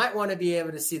 So I might want to be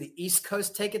able to see the East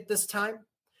Coast take it this time.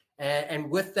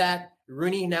 And with that,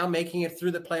 Rooney now making it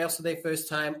through the playoffs for their first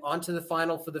time, onto the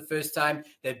final for the first time.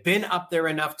 They've been up there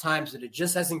enough times that it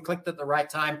just hasn't clicked at the right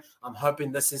time. I'm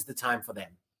hoping this is the time for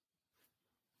them.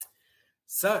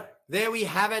 So there we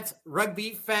have it,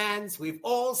 rugby fans. We've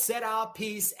all said our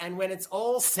piece, and when it's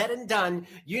all said and done,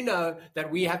 you know that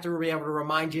we have to be able to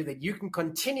remind you that you can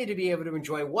continue to be able to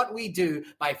enjoy what we do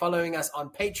by following us on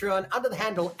Patreon under the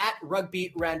handle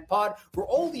 @Rugby Rant Pod for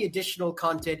all the additional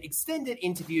content, extended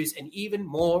interviews, and even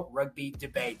more rugby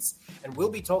debates. And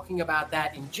we'll be talking about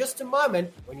that in just a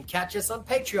moment when you catch us on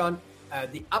Patreon.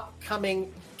 The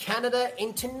upcoming Canada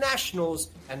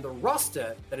Internationals and the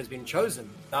roster that has been chosen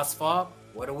thus far.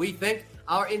 What do we think?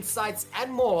 Our insights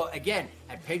and more, again,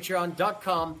 at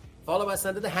patreon.com. Follow us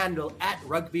under the handle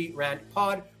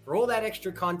 @RugbyRantPod for all that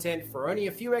extra content. For only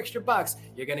a few extra bucks,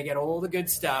 you're going to get all the good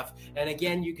stuff. And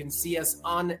again, you can see us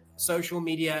on social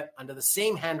media under the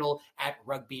same handle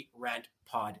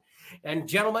 @RugbyRantPod. And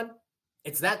gentlemen,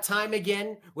 it's that time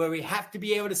again where we have to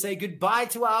be able to say goodbye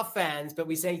to our fans, but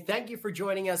we say thank you for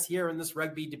joining us here in this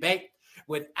rugby debate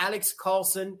with Alex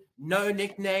Carlson. No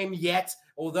nickname yet,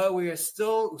 although we are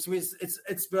still,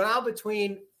 it's now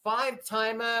between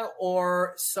 5-timer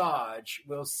or Sarge.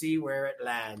 We'll see where it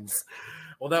lands.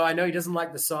 Although I know he doesn't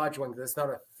like the Sarge one because it's not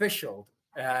an official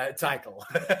title.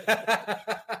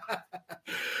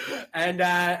 And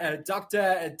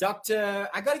Doctor,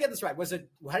 I got to get this right. Was it?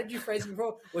 How did you phrase it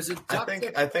before? Was it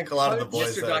Doctor? I think a lot of the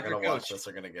boys Mr. that are Dr. going to watch Coach. this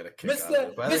are going to get a kick out of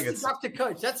it. But I think Mr. Dr.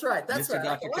 Coach. That's right. That's Mr. right.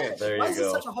 Dr. Coach. There Why you is go.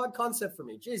 it such a hard concept for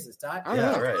me? Jesus, Ty.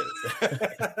 Yeah, right.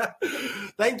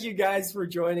 Thank you guys for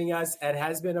joining us. It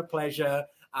has been a pleasure.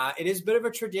 It is a bit of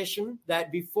a tradition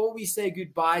that before we say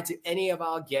goodbye to any of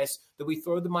our guests, that we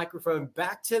throw the microphone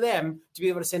back to them to be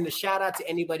able to send a shout out to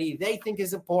anybody they think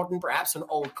is important, perhaps an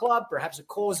old club, perhaps a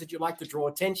cause that you'd like to draw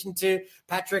attention to.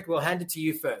 Patrick, we'll hand it to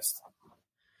you first.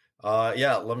 I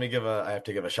have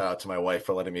to give a shout out to my wife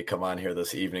for letting me come on here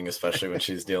this evening, especially when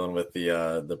she's dealing with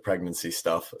the pregnancy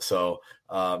stuff. So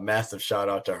massive shout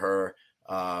out to her.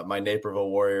 My Naperville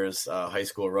Warriors high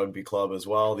school rugby club as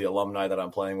well, the alumni that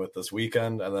I'm playing with this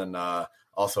weekend, and then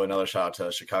also another shout out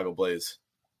to Chicago Blaze.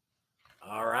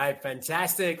 All right,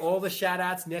 fantastic. All the shout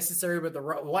outs necessary, but the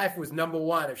wife was number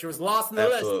one. If she was lost in the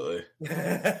Absolutely.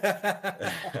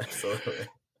 list. Absolutely.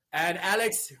 And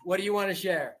Alex, what do you want to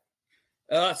share?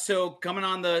 So coming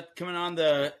on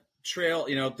the trail,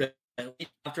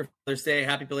 after Father's Day,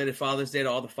 happy belated Father's Day to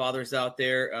all the fathers out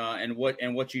there, and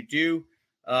what you do.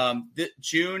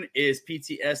 June is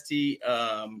PTSD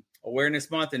Awareness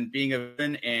Month, and being a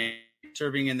veteran and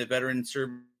serving in the veteran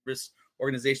service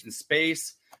organization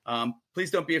space.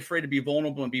 Please don't be afraid to be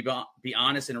vulnerable and be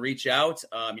honest and reach out.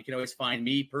 You can always find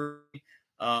me personally.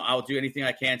 I'll do anything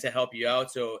I can to help you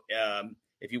out. So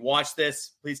if you watch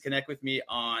this, please connect with me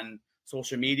on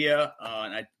social media.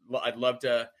 And I'd love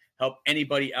to help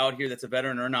anybody out here that's a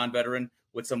veteran or non-veteran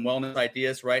with some wellness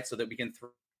ideas, right? So that we can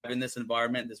thrive in this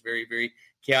environment, in this very, very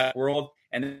chaotic world.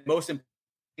 And the most important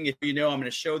thing, if you know, I'm going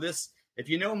to show this. If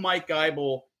you know Mike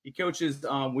Geibel, he coaches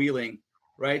Wheeling,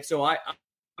 right? So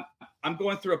I'm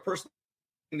going through a personal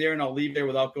thing there, and I'll leave there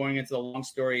without going into the long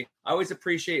story. I always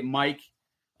appreciate Mike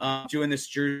doing this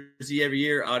jersey every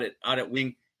year out at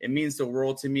Wing. It means the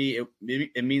world to me.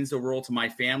 It means the world to my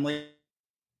family.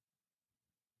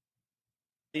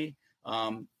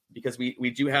 because we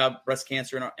do have breast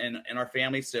cancer in our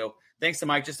family. So thanks to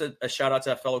Mike, just a shout out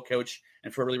to a fellow coach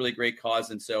and for a really, really great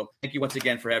cause. And so thank you once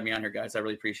again for having me on here, guys. I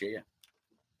really appreciate you.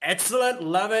 Excellent.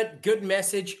 Love it. Good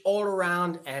message all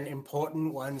around and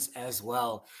important ones as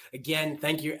well. Again,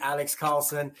 thank you, Alex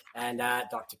Carlson and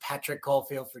Dr. Patrick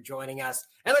Caulfield for joining us.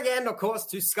 And again, of course,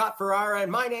 to Scott Ferrara.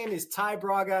 And my name is Ty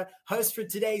Braga, host for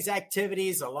today's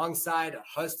activities alongside a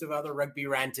host of other rugby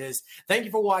ranters. Thank you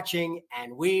for watching,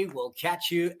 and we will catch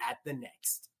you at the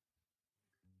next.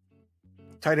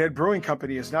 Tighthead Brewing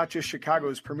Company is not just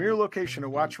Chicago's premier location to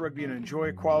watch rugby and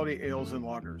enjoy quality ales and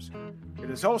lagers.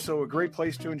 It is also a great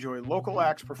place to enjoy local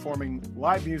acts performing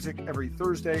live music every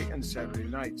Thursday and Saturday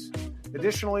nights.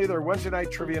 Additionally, their Wednesday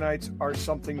night trivia nights are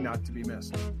something not to be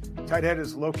missed. Tighthead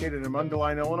is located in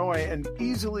Mundelein, Illinois, and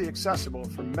easily accessible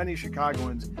for many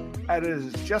Chicagoans, as it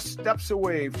is just steps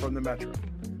away from the metro.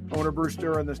 Owner Bruce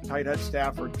Durr and the Tighthead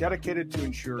staff are dedicated to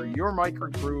ensure your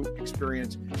microbrew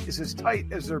experience is as tight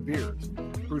as their beers.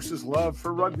 Bruce's love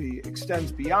for rugby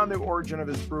extends beyond the origin of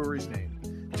his brewery's name.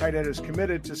 Tighthead is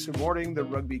committed to supporting the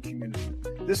rugby community.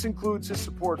 This includes his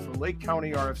support for Lake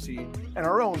County RFC and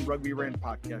our own Rugby Rant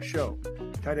podcast show.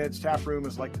 Tighthead's tap room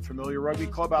is like the familiar rugby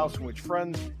clubhouse in which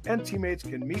friends and teammates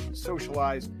can meet,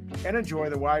 socialize, and enjoy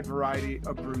the wide variety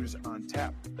of brews on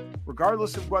tap.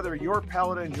 Regardless of whether your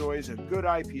palate enjoys a good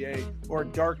IPA or a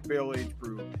dark barrel-aged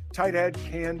brew, Tighthead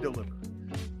can deliver.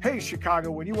 Hey,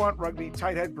 Chicago, when you want rugby,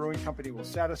 Tighthead Brewing Company will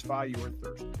satisfy your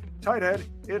thirst. Tighthead,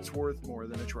 it's worth more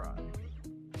than a try.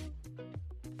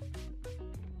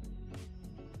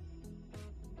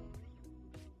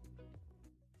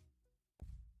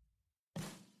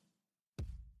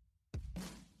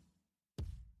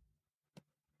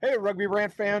 Hey, Rugby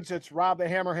Rant fans, it's Rob the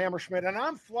Hammer Hammerschmidt, and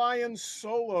I'm flying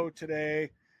solo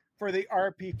today for the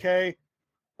RPK.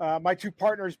 My two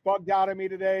partners bugged out of me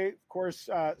today. Of course,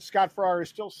 Scott Ferrara is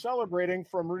still celebrating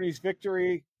from Rooney's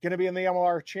victory, going to be in the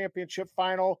MLR Championship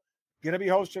final, going to be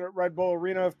hosted at Red Bull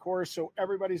Arena, of course, so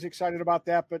everybody's excited about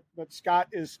that, but Scott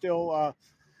is still,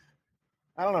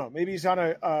 I don't know, maybe he's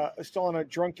on still on a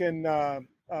drunken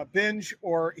binge,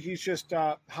 or he's just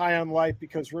high on life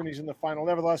because Rooney's in the final.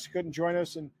 Nevertheless, he couldn't join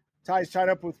us, and Ty's tied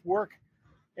up with work.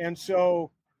 And so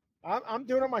I'm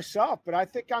doing it myself, but I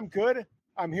think I'm good.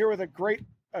 I'm here with a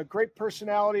great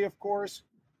personality, of course.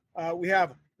 We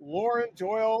have Lauren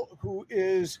Doyle, who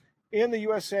is in the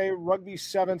USA Rugby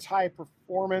Sevens high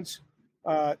performance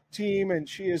team, and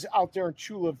she is out there in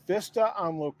Chula Vista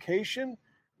on location,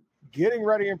 getting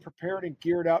ready and prepared and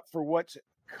geared up for what's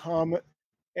come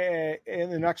in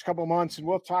the next couple of months, and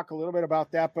we'll talk a little bit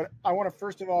about that. But I want to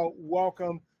first of all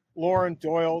welcome Lauren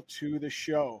Doyle to the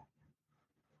show.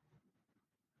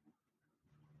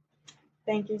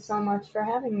 Thank you so much for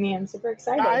having me. I'm super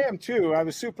excited. I am too. I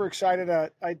was super excited.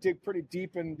 I dig pretty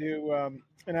deep into,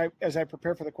 as I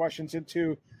prepare for the questions,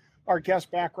 into our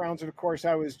guest backgrounds. And of course,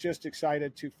 I was just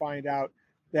excited to find out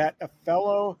that a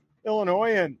fellow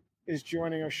Illinoisan is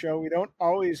joining our show. We don't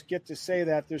always get to say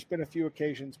that. There's been a few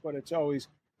occasions, but it's always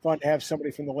fun to have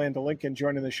somebody from the land of Lincoln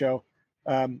joining the show.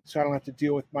 So I don't have to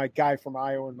deal with my guy from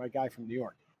Iowa and my guy from New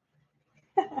York.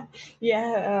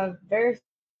 Yeah, very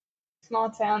small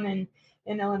town in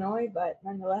Illinois, but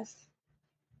nonetheless.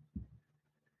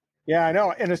 Yeah, I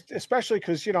know. And especially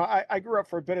because, I grew up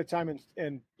for a bit of time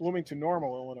in Bloomington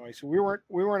Normal, Illinois. So we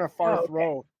weren't a far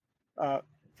throw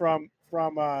from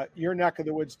your neck of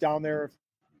the woods down there,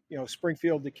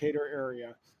 Springfield, Decatur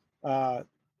area. And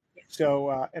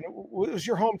it was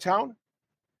your hometown?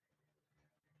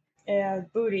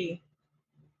 Booty.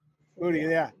 Booty,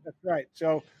 yeah, that's right.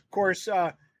 So, of course,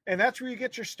 and that's where you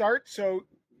get your start. So,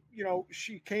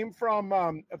 she came from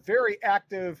a very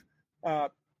active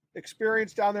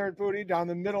experience down there at Booty, down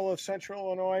the middle of central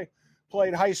Illinois,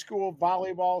 played high school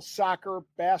volleyball, soccer,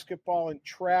 basketball, and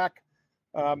track,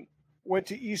 went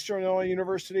to Eastern Illinois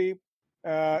University,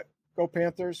 go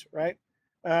Panthers, right?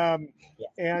 And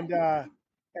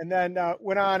then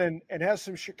went on and has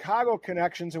some Chicago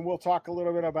connections, and we'll talk a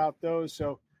little bit about those.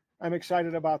 So I'm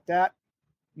excited about that.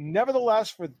 Nevertheless,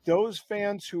 for those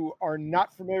fans who are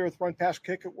not familiar with Run Pass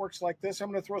Kick, it works like this. I'm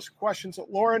going to throw some questions at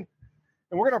Lauren,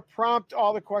 and we're going to prompt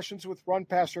all the questions with Run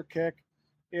Pass or Kick.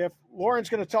 If Lauren's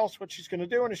going to tell us what she's going to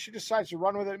do, and if she decides to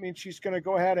run with it, it means she's going to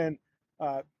go ahead and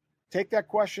take that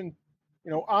question,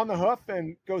 on the hoof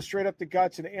and go straight up the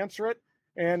guts and answer it.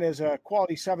 And as a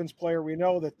quality sevens player, we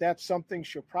know that that's something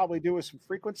she'll probably do with some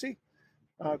frequency.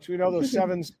 So we know those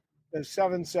sevens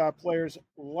players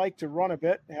like to run a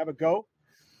bit, have a go.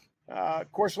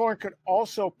 Of course, Lauren could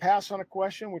also pass on a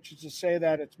question, which is to say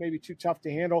that it's maybe too tough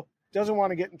to handle. Doesn't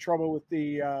want to get in trouble with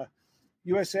the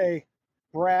USA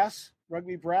brass,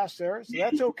 rugby brass there, so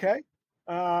that's okay.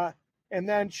 And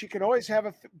then she can always have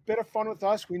a bit of fun with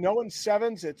us. We know in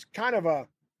sevens, it's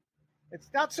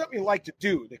not something you like to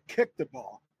do, to kick the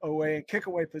ball away and kick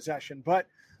away possession. But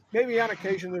maybe on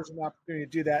occasion there's an opportunity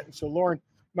to do that. And so Lauren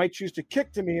might choose to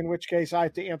kick to me, in which case I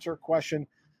have to answer a question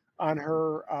on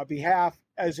her behalf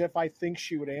as if I think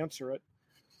she would answer it.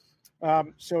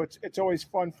 So it's always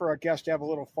fun for our guest to have a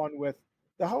little fun with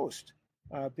the host,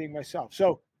 being myself.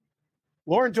 So,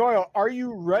 Lauren Doyle, are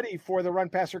you ready for the Run,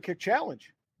 Pass, or Kick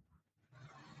Challenge?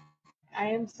 I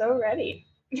am so ready.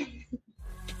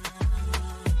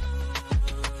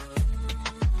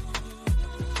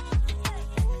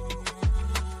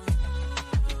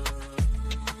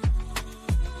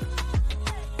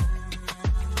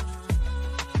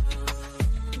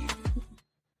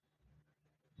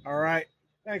 All right.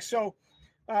 Thanks. So,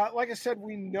 like I said,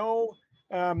 we know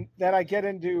that I get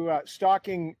into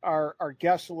stalking our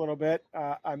guests a little bit.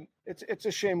 It's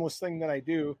a shameless thing that I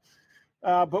do.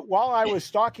 But while I was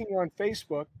stalking you on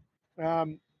Facebook,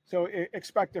 so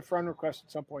expect a friend request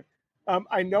at some point,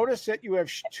 I noticed that you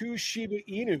have two Shiba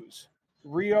Inus,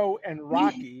 Rio and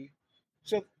Rocky.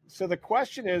 So the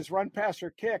question is, Run, Pass, or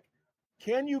Kick,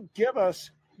 can you give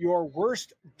us your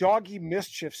worst doggy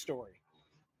mischief story?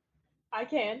 I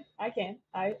can. I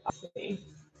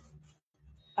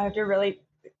have to really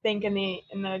think in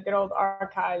the good old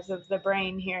archives of the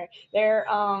brain here.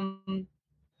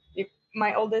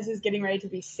 My oldest is getting ready to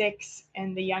be 6,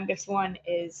 and the youngest one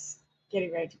is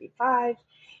getting ready to be 5.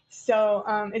 So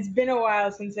it's been a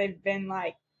while since they've been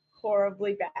like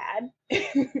horribly bad.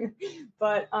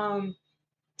 But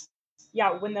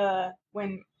yeah,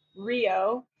 when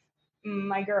Rio,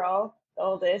 my girl, the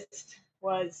oldest,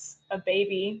 was a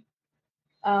baby,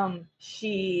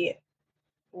 she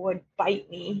would bite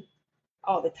me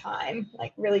all the time,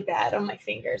 like really bad on my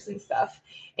fingers and stuff.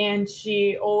 And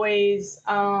she always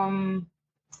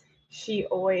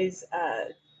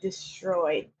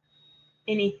destroyed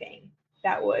anything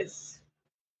that was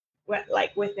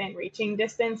like within reaching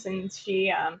distance. And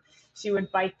she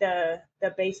would bite the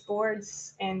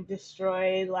baseboards and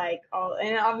destroy like all.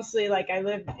 And obviously, like, I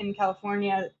live in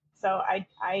California, so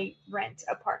I rent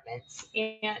apartments.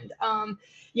 And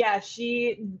yeah,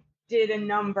 she did a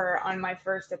number on my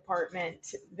first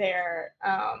apartment there.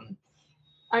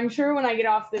 I'm sure when I get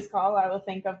off this call, I will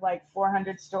think of like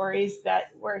 400 stories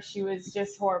where she was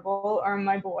just horrible. Or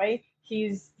my boy,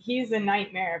 he's a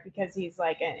nightmare because he's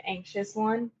like an anxious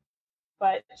one.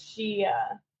 But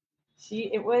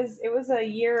it was a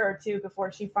year or two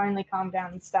before she finally calmed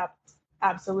down and stopped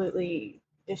absolutely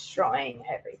destroying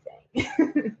everything.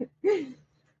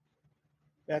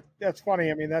 That's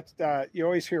funny. I mean, that's you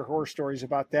always hear horror stories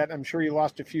about that. I'm sure you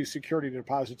lost a few security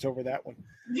deposits over that one.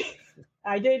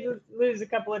 I did lose a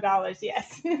couple of dollars,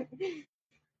 yes.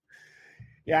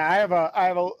 Yeah, I have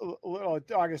a little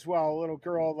dog as well, a little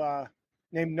girl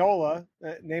named Nola,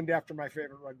 named after my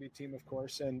favorite rugby team, of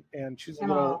course, and she's a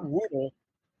little woodle.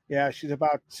 Yeah, she's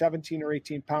about 17 or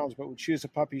 18 pounds, but when she was a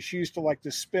puppy, she used to like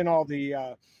to spin all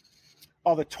the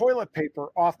toilet paper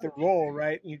off the roll,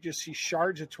 right? And you just see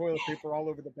shards of toilet paper all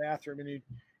over the bathroom, and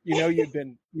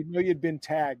you'd been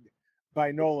tagged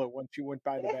by Nola once you went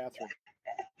by the bathroom.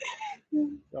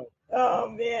 So, oh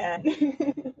man,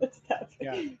 that's tough.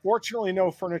 Yeah, fortunately, no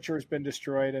furniture has been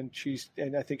destroyed, and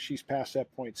I think she's past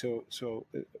that point. So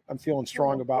I'm feeling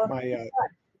strong about my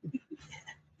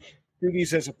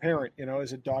duties as a parent,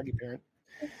 as a doggy parent.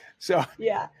 So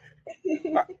yeah.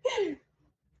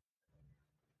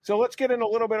 So let's get in a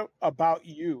little bit about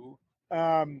you.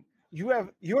 You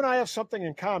and I have something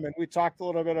in common. We talked a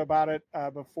little bit about it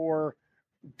before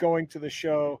going to the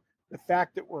show. The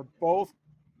fact that we're both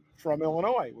from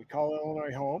Illinois. We call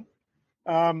Illinois home.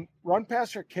 Run,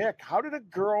 Pass, or Kick. How did a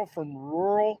girl from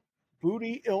rural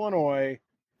Booty, Illinois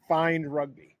find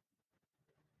rugby?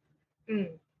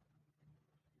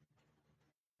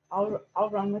 I'll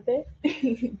run with it.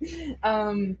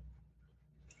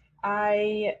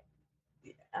 I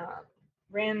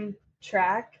ran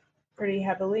track pretty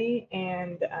heavily,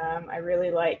 and I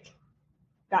really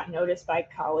got noticed by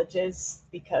colleges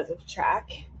because of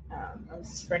track. I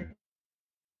was a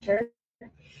sprinter,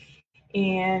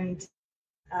 and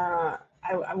I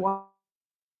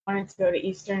wanted to go to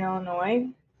Eastern Illinois,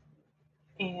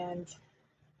 and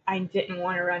I didn't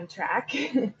want to run track.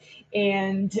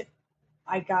 And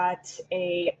I got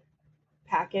a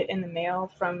packet in the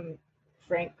mail from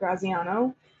Frank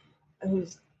Graziano, who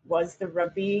was the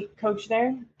rugby coach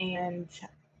there. And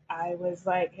I was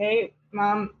like, hey,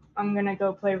 Mom, I'm going to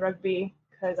go play rugby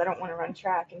because I don't want to run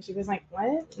track. And she was like,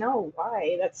 what? No,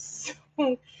 why? That's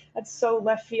so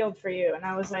left field for you. And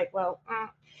I was like, well,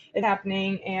 it's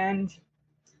happening. And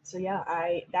so, yeah,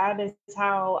 that is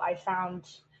how I found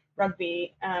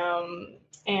rugby.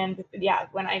 And yeah,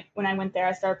 when I went there,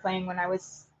 I started playing when I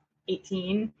was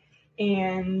 18,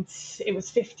 and it was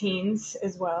 15s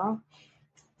as well.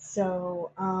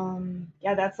 So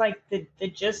yeah, that's like the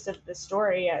gist of the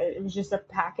story. It was just a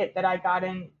packet that I got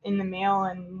in the mail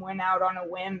and went out on a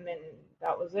whim, and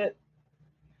that was it.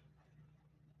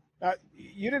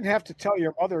 You didn't have to tell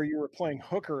your mother you were playing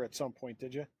hooker at some point,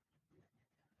 did you?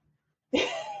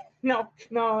 No,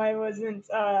 I wasn't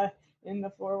in the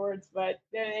forwards, but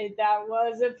that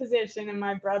was a position, and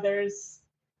my brothers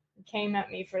came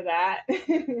at me for that.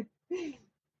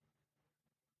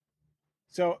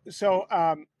 So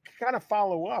kind of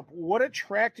follow up. What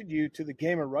attracted you to the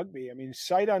game of rugby? I mean,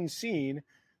 sight unseen.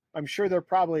 I'm sure there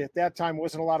probably at that time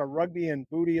wasn't a lot of rugby in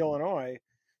Booty, Illinois.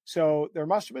 So there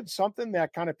must have been something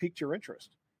that kind of piqued your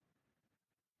interest.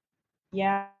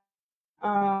 Yeah.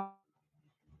 I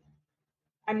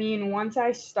mean, once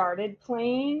I started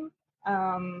playing,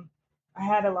 I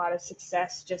had a lot of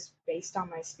success just based on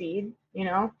my speed,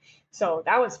 so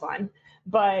that was fun.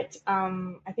 But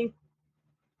I think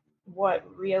what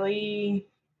really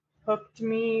hooked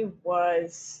me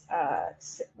was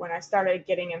when I started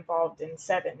getting involved in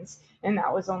sevens, and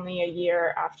that was only a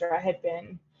year after I had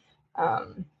been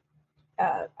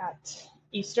at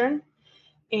Eastern.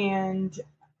 And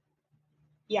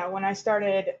yeah, when I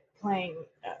started playing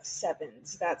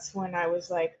sevens, that's when I was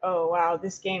like, oh wow,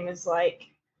 this game is like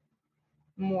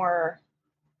more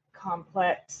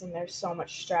complex, and there's so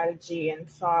much strategy and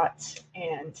thought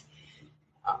and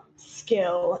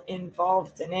skill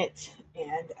involved in it.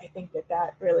 And I think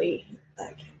that really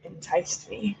enticed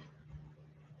me.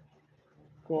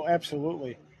 Well,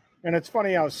 absolutely. And it's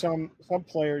funny how some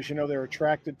players, they're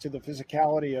attracted to the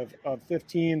physicality of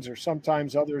 15s, or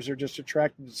sometimes others are just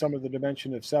attracted to some of the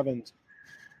dimension of sevens.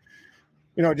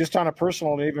 Just on a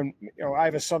personal, even, I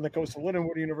have a son that goes to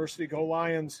Lindenwood University, go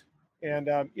Lions. And,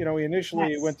 he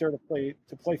initially went there to play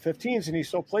 15s, and he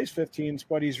still plays 15s,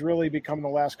 but he's really become the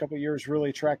last couple of years really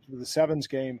attracted to the sevens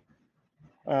game.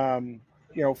 It's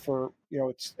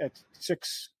at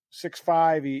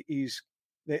 6'5",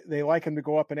 they like him to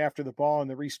go up and after the ball in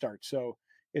the restart. So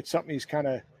it's something he's kind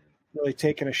of really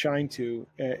taken a shine to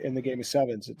in the game of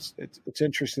sevens. It's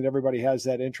interesting. Everybody has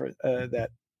that interest, that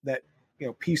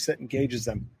piece that engages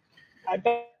them. I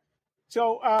bet.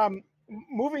 So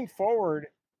moving forward,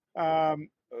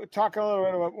 talk a little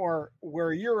bit about more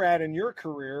where you're at in your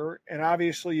career, and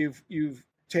obviously you've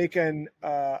taken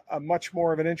a much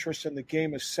more of an interest in the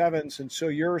game of sevens, and so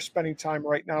you're spending time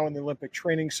right now in the Olympic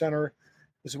Training Center.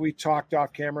 As we talked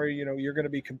off camera, you're going to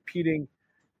be competing,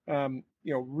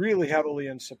 really heavily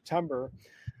in September.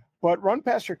 But Run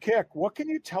Pastor Kick, what can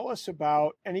you tell us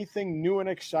about anything new and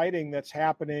exciting that's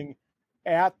happening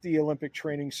at the Olympic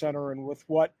Training Center, and with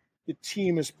what the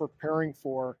team is preparing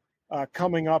for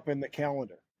coming up in the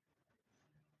calendar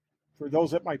for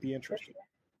those that might be interested?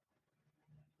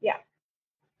 Yeah.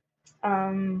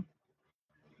 I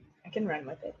can run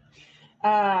with it.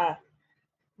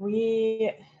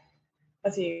 We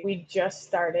just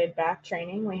started back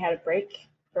training. We had a break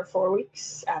for 4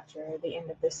 weeks after the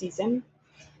end of the season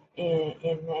in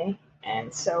May.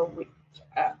 And so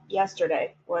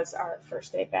yesterday was our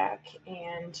first day back,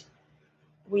 and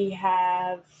we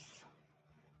have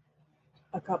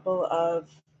a couple of,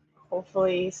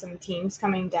 hopefully, some teams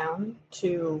coming down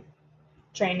to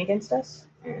train against us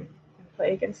and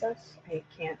play against us. I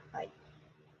can't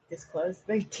disclose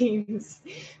the teams,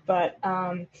 but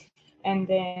and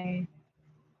then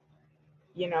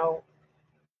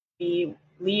we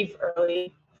leave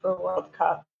early for World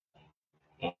Cup,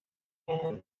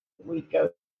 and we go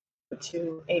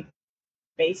to a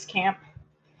base camp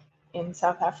in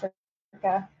South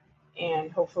Africa,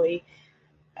 and hopefully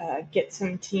get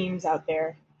some teams out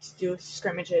there to do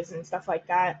scrimmages and stuff like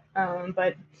that.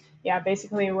 But yeah,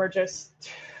 basically we're just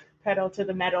pedal to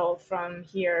the metal from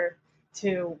here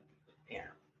to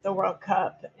the World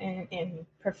Cup, and in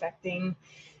perfecting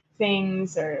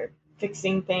things or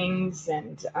fixing things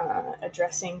and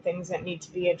addressing things that need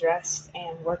to be addressed,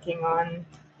 and working on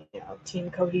team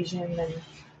cohesion and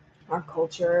our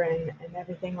culture and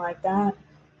everything like that.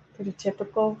 Pretty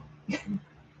typical.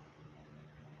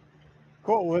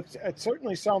 Cool. Well, it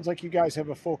certainly sounds like you guys have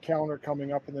a full calendar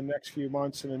coming up in the next few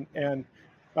months, and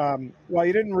while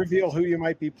you didn't reveal who you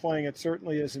might be playing, it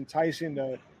certainly is enticing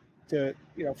to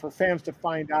for fans to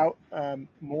find out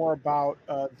more about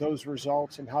those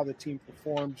results and how the team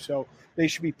performed. So they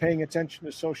should be paying attention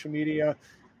to social media,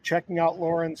 checking out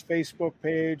Lauren's Facebook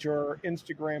page or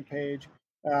Instagram page,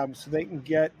 so they can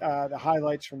get the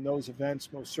highlights from those events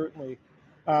most certainly.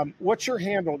 What's your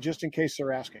handle, just in case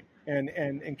they're asking, and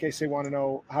in case they want to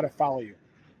know how to follow you?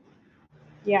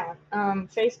 Yeah,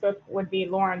 Facebook would be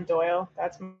Lauren Doyle.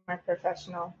 That's my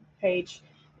professional page.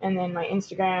 And then my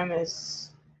Instagram is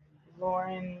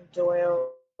Lauren Doyle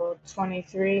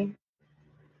 23.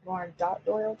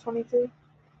 Lauren.Doyle 23.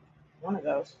 One of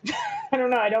those. I don't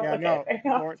know. I don't look at it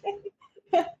very often.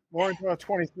 Lauren Doyle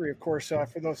 23, of course.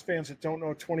 For those fans that don't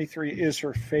know, 23 is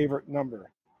her favorite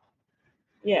number.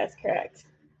 Yes, correct.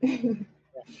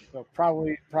 So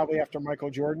probably after Michael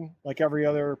Jordan, like every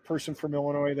other person from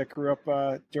Illinois that grew up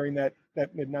during that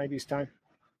mid-90s time.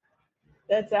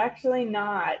 That's actually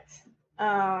not.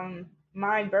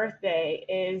 My birthday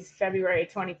is February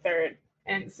 23rd,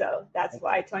 and so that's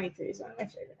why 23 is one of my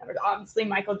favorite numbers. Obviously,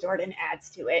 Michael Jordan adds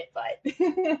to it, but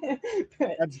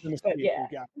that's the mistake yeah.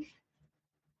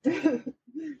 You got.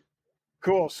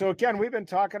 Cool. So again, we've been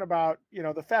talking about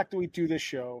the fact that we do this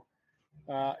show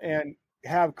and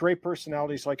have great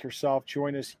personalities like yourself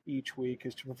join us each week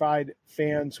is to provide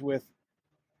fans with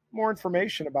more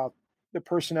information about the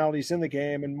personalities in the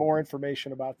game and more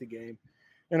information about the game.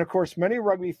 And of course, many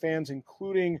rugby fans,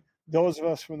 including those of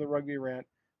us from the Rugby Rant,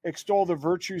 extol the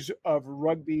virtues of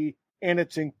rugby and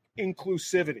its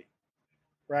inclusivity,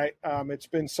 right? It's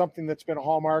been something that's been a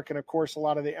hallmark. And of course, a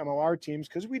lot of the MLR teams,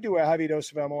 because we do a heavy dose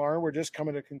of MLR, and we're just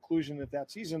coming to a conclusion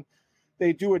that season,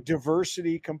 they do a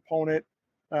diversity component.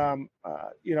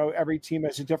 Every team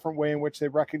has a different way in which they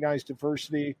recognize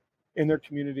diversity in their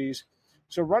communities.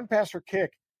 So run, pass, or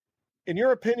kick, in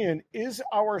your opinion, is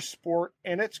our sport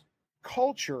and its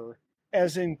culture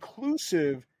as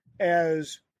inclusive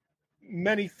as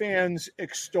many fans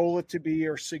extol it to be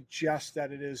or suggest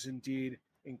that it is indeed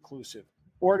inclusive?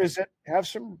 Or does it have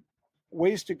some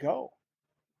ways to go?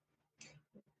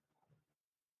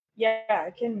 Yeah,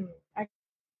 I can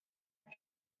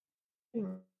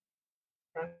run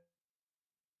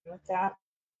with that.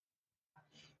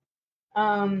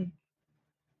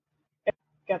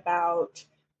 About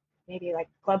maybe like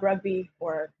club rugby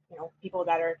or people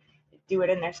that do it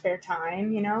in their spare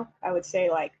time, I would say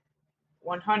like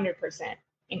 100%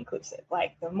 inclusive.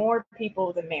 Like the more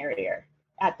people, the merrier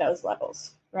at those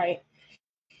levels, right?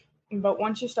 But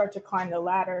once you start to climb the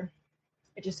ladder,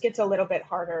 it just gets a little bit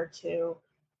harder to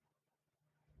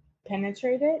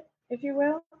penetrate it, if you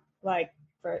will.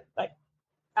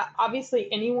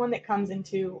 Obviously anyone that comes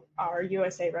into our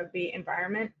USA Rugby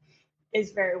environment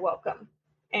is very welcome,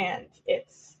 and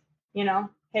it's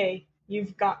hey,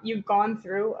 you've gone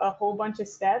through a whole bunch of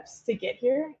steps to get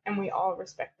here, and we all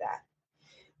respect that.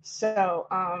 So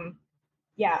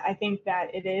I think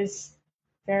that it is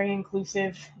very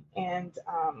inclusive and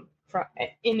from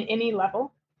in any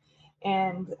level,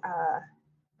 and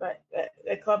but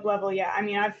the club level, I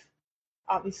mean, I've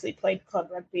obviously played club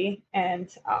rugby, and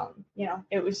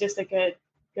it was just a good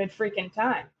freaking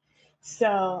time.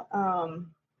 So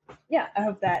I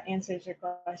hope that answers your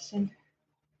question.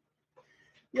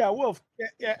 Yeah, well,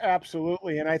 yeah,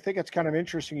 absolutely. And I think it's kind of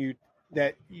interesting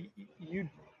that you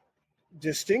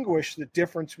distinguish the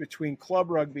difference between club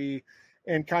rugby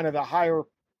and kind of the higher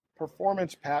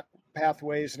performance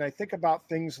pathways. And I think about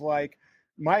things like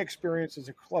my experience as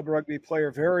a club rugby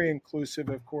player, very inclusive,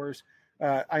 of course.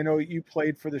 I know you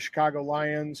played for the Chicago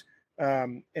Lions,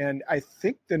 and I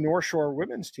think the North Shore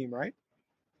women's team, right?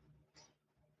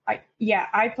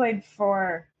 I played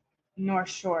for North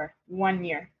Shore 1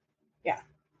 year. Yeah.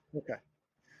 Okay.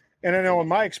 And I know in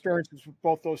my experiences with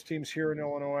both those teams here in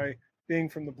Illinois, being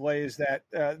from the Blaze, that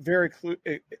very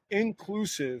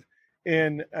inclusive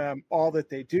in all that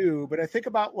they do. But I think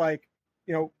about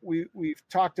we've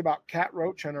talked about Kat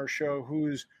Roach on our show,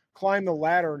 who's climbed the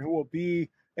ladder and who will be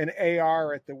an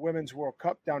AR at the Women's World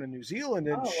Cup down in New Zealand.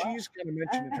 And she's kind of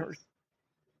mentioned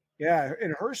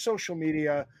in her social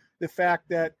media, the fact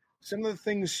that some of the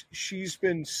things she's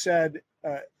been said,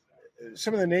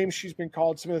 some of the names she's been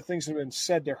called, some of the things that have been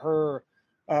said to her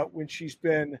when she's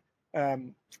been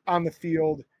on the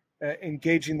field,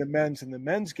 engaging the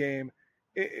men's game,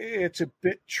 it's a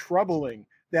bit troubling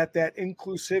that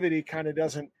inclusivity kind of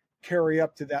doesn't carry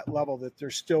up to that level, that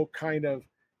there's still kind of,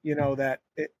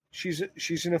 she's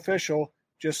an official,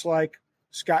 just like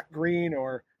Scott Green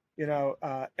or,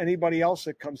 anybody else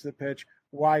that comes to the pitch.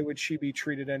 Why would she be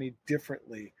treated any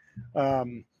differently?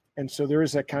 And so there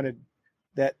is that kind of,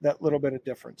 that little bit of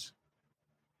difference.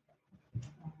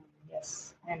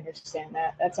 Yes, I understand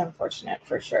that. That's unfortunate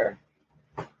for sure.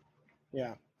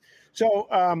 Yeah. So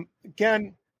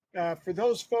again, for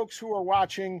those folks who are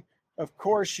watching, of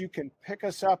course, you can pick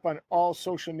us up on all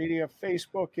social media,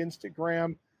 Facebook,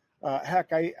 Instagram.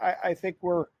 Heck, I think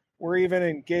we're even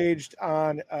engaged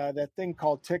on that thing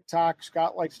called TikTok.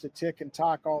 Scott likes to tick and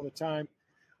talk all the time.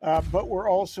 but we're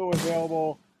also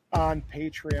available on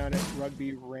Patreon at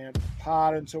Rugby Rant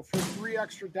Pod. And so for $3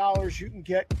 extra, you can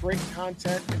get great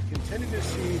content and continue to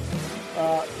see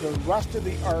the rest of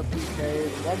the RPK,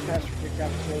 the Run Pastor Kick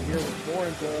episode here with more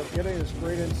into getting this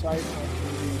great insight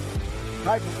onto the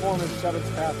high performance sevens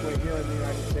pathway here in the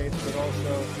United States, but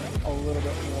also a little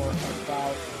bit more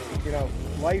about,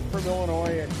 life from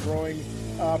Illinois and growing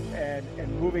up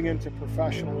and moving into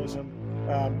professionalism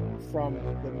from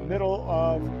the middle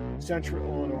of central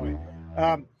Illinois.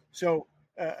 So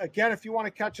again, if you want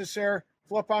to catch us there,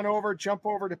 flip on over, jump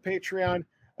over to Patreon,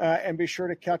 and be sure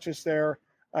to catch us there.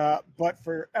 But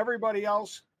for everybody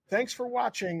else, thanks for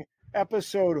watching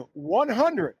episode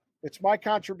 100. It's my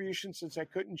contribution since I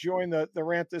couldn't join the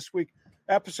rant this week.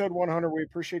 Episode 100. We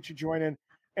appreciate you joining,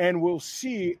 and we'll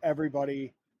see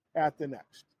everybody at the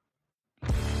next.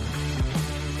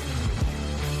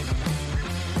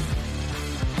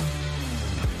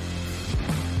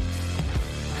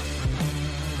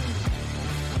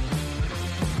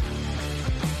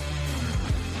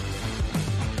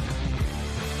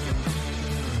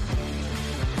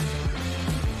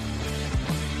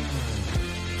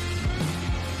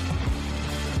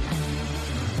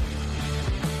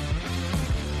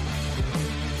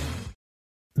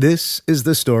 This is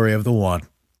the story of the one.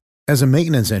 As a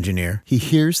maintenance engineer, he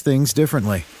hears things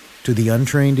differently. To the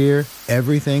untrained ear,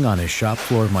 everything on his shop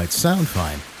floor might sound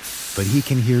fine, but he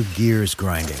can hear gears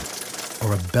grinding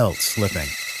or a belt slipping.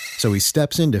 So he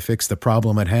steps in to fix the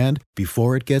problem at hand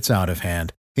before it gets out of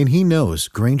hand. And he knows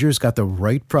Grainger's got the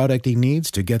right product he needs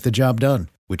to get the job done,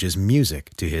 which is music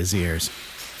to his ears.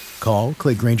 Call,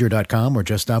 click Grainger.com, or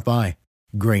just stop by.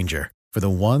 Grainger, for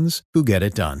the ones who get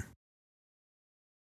it done.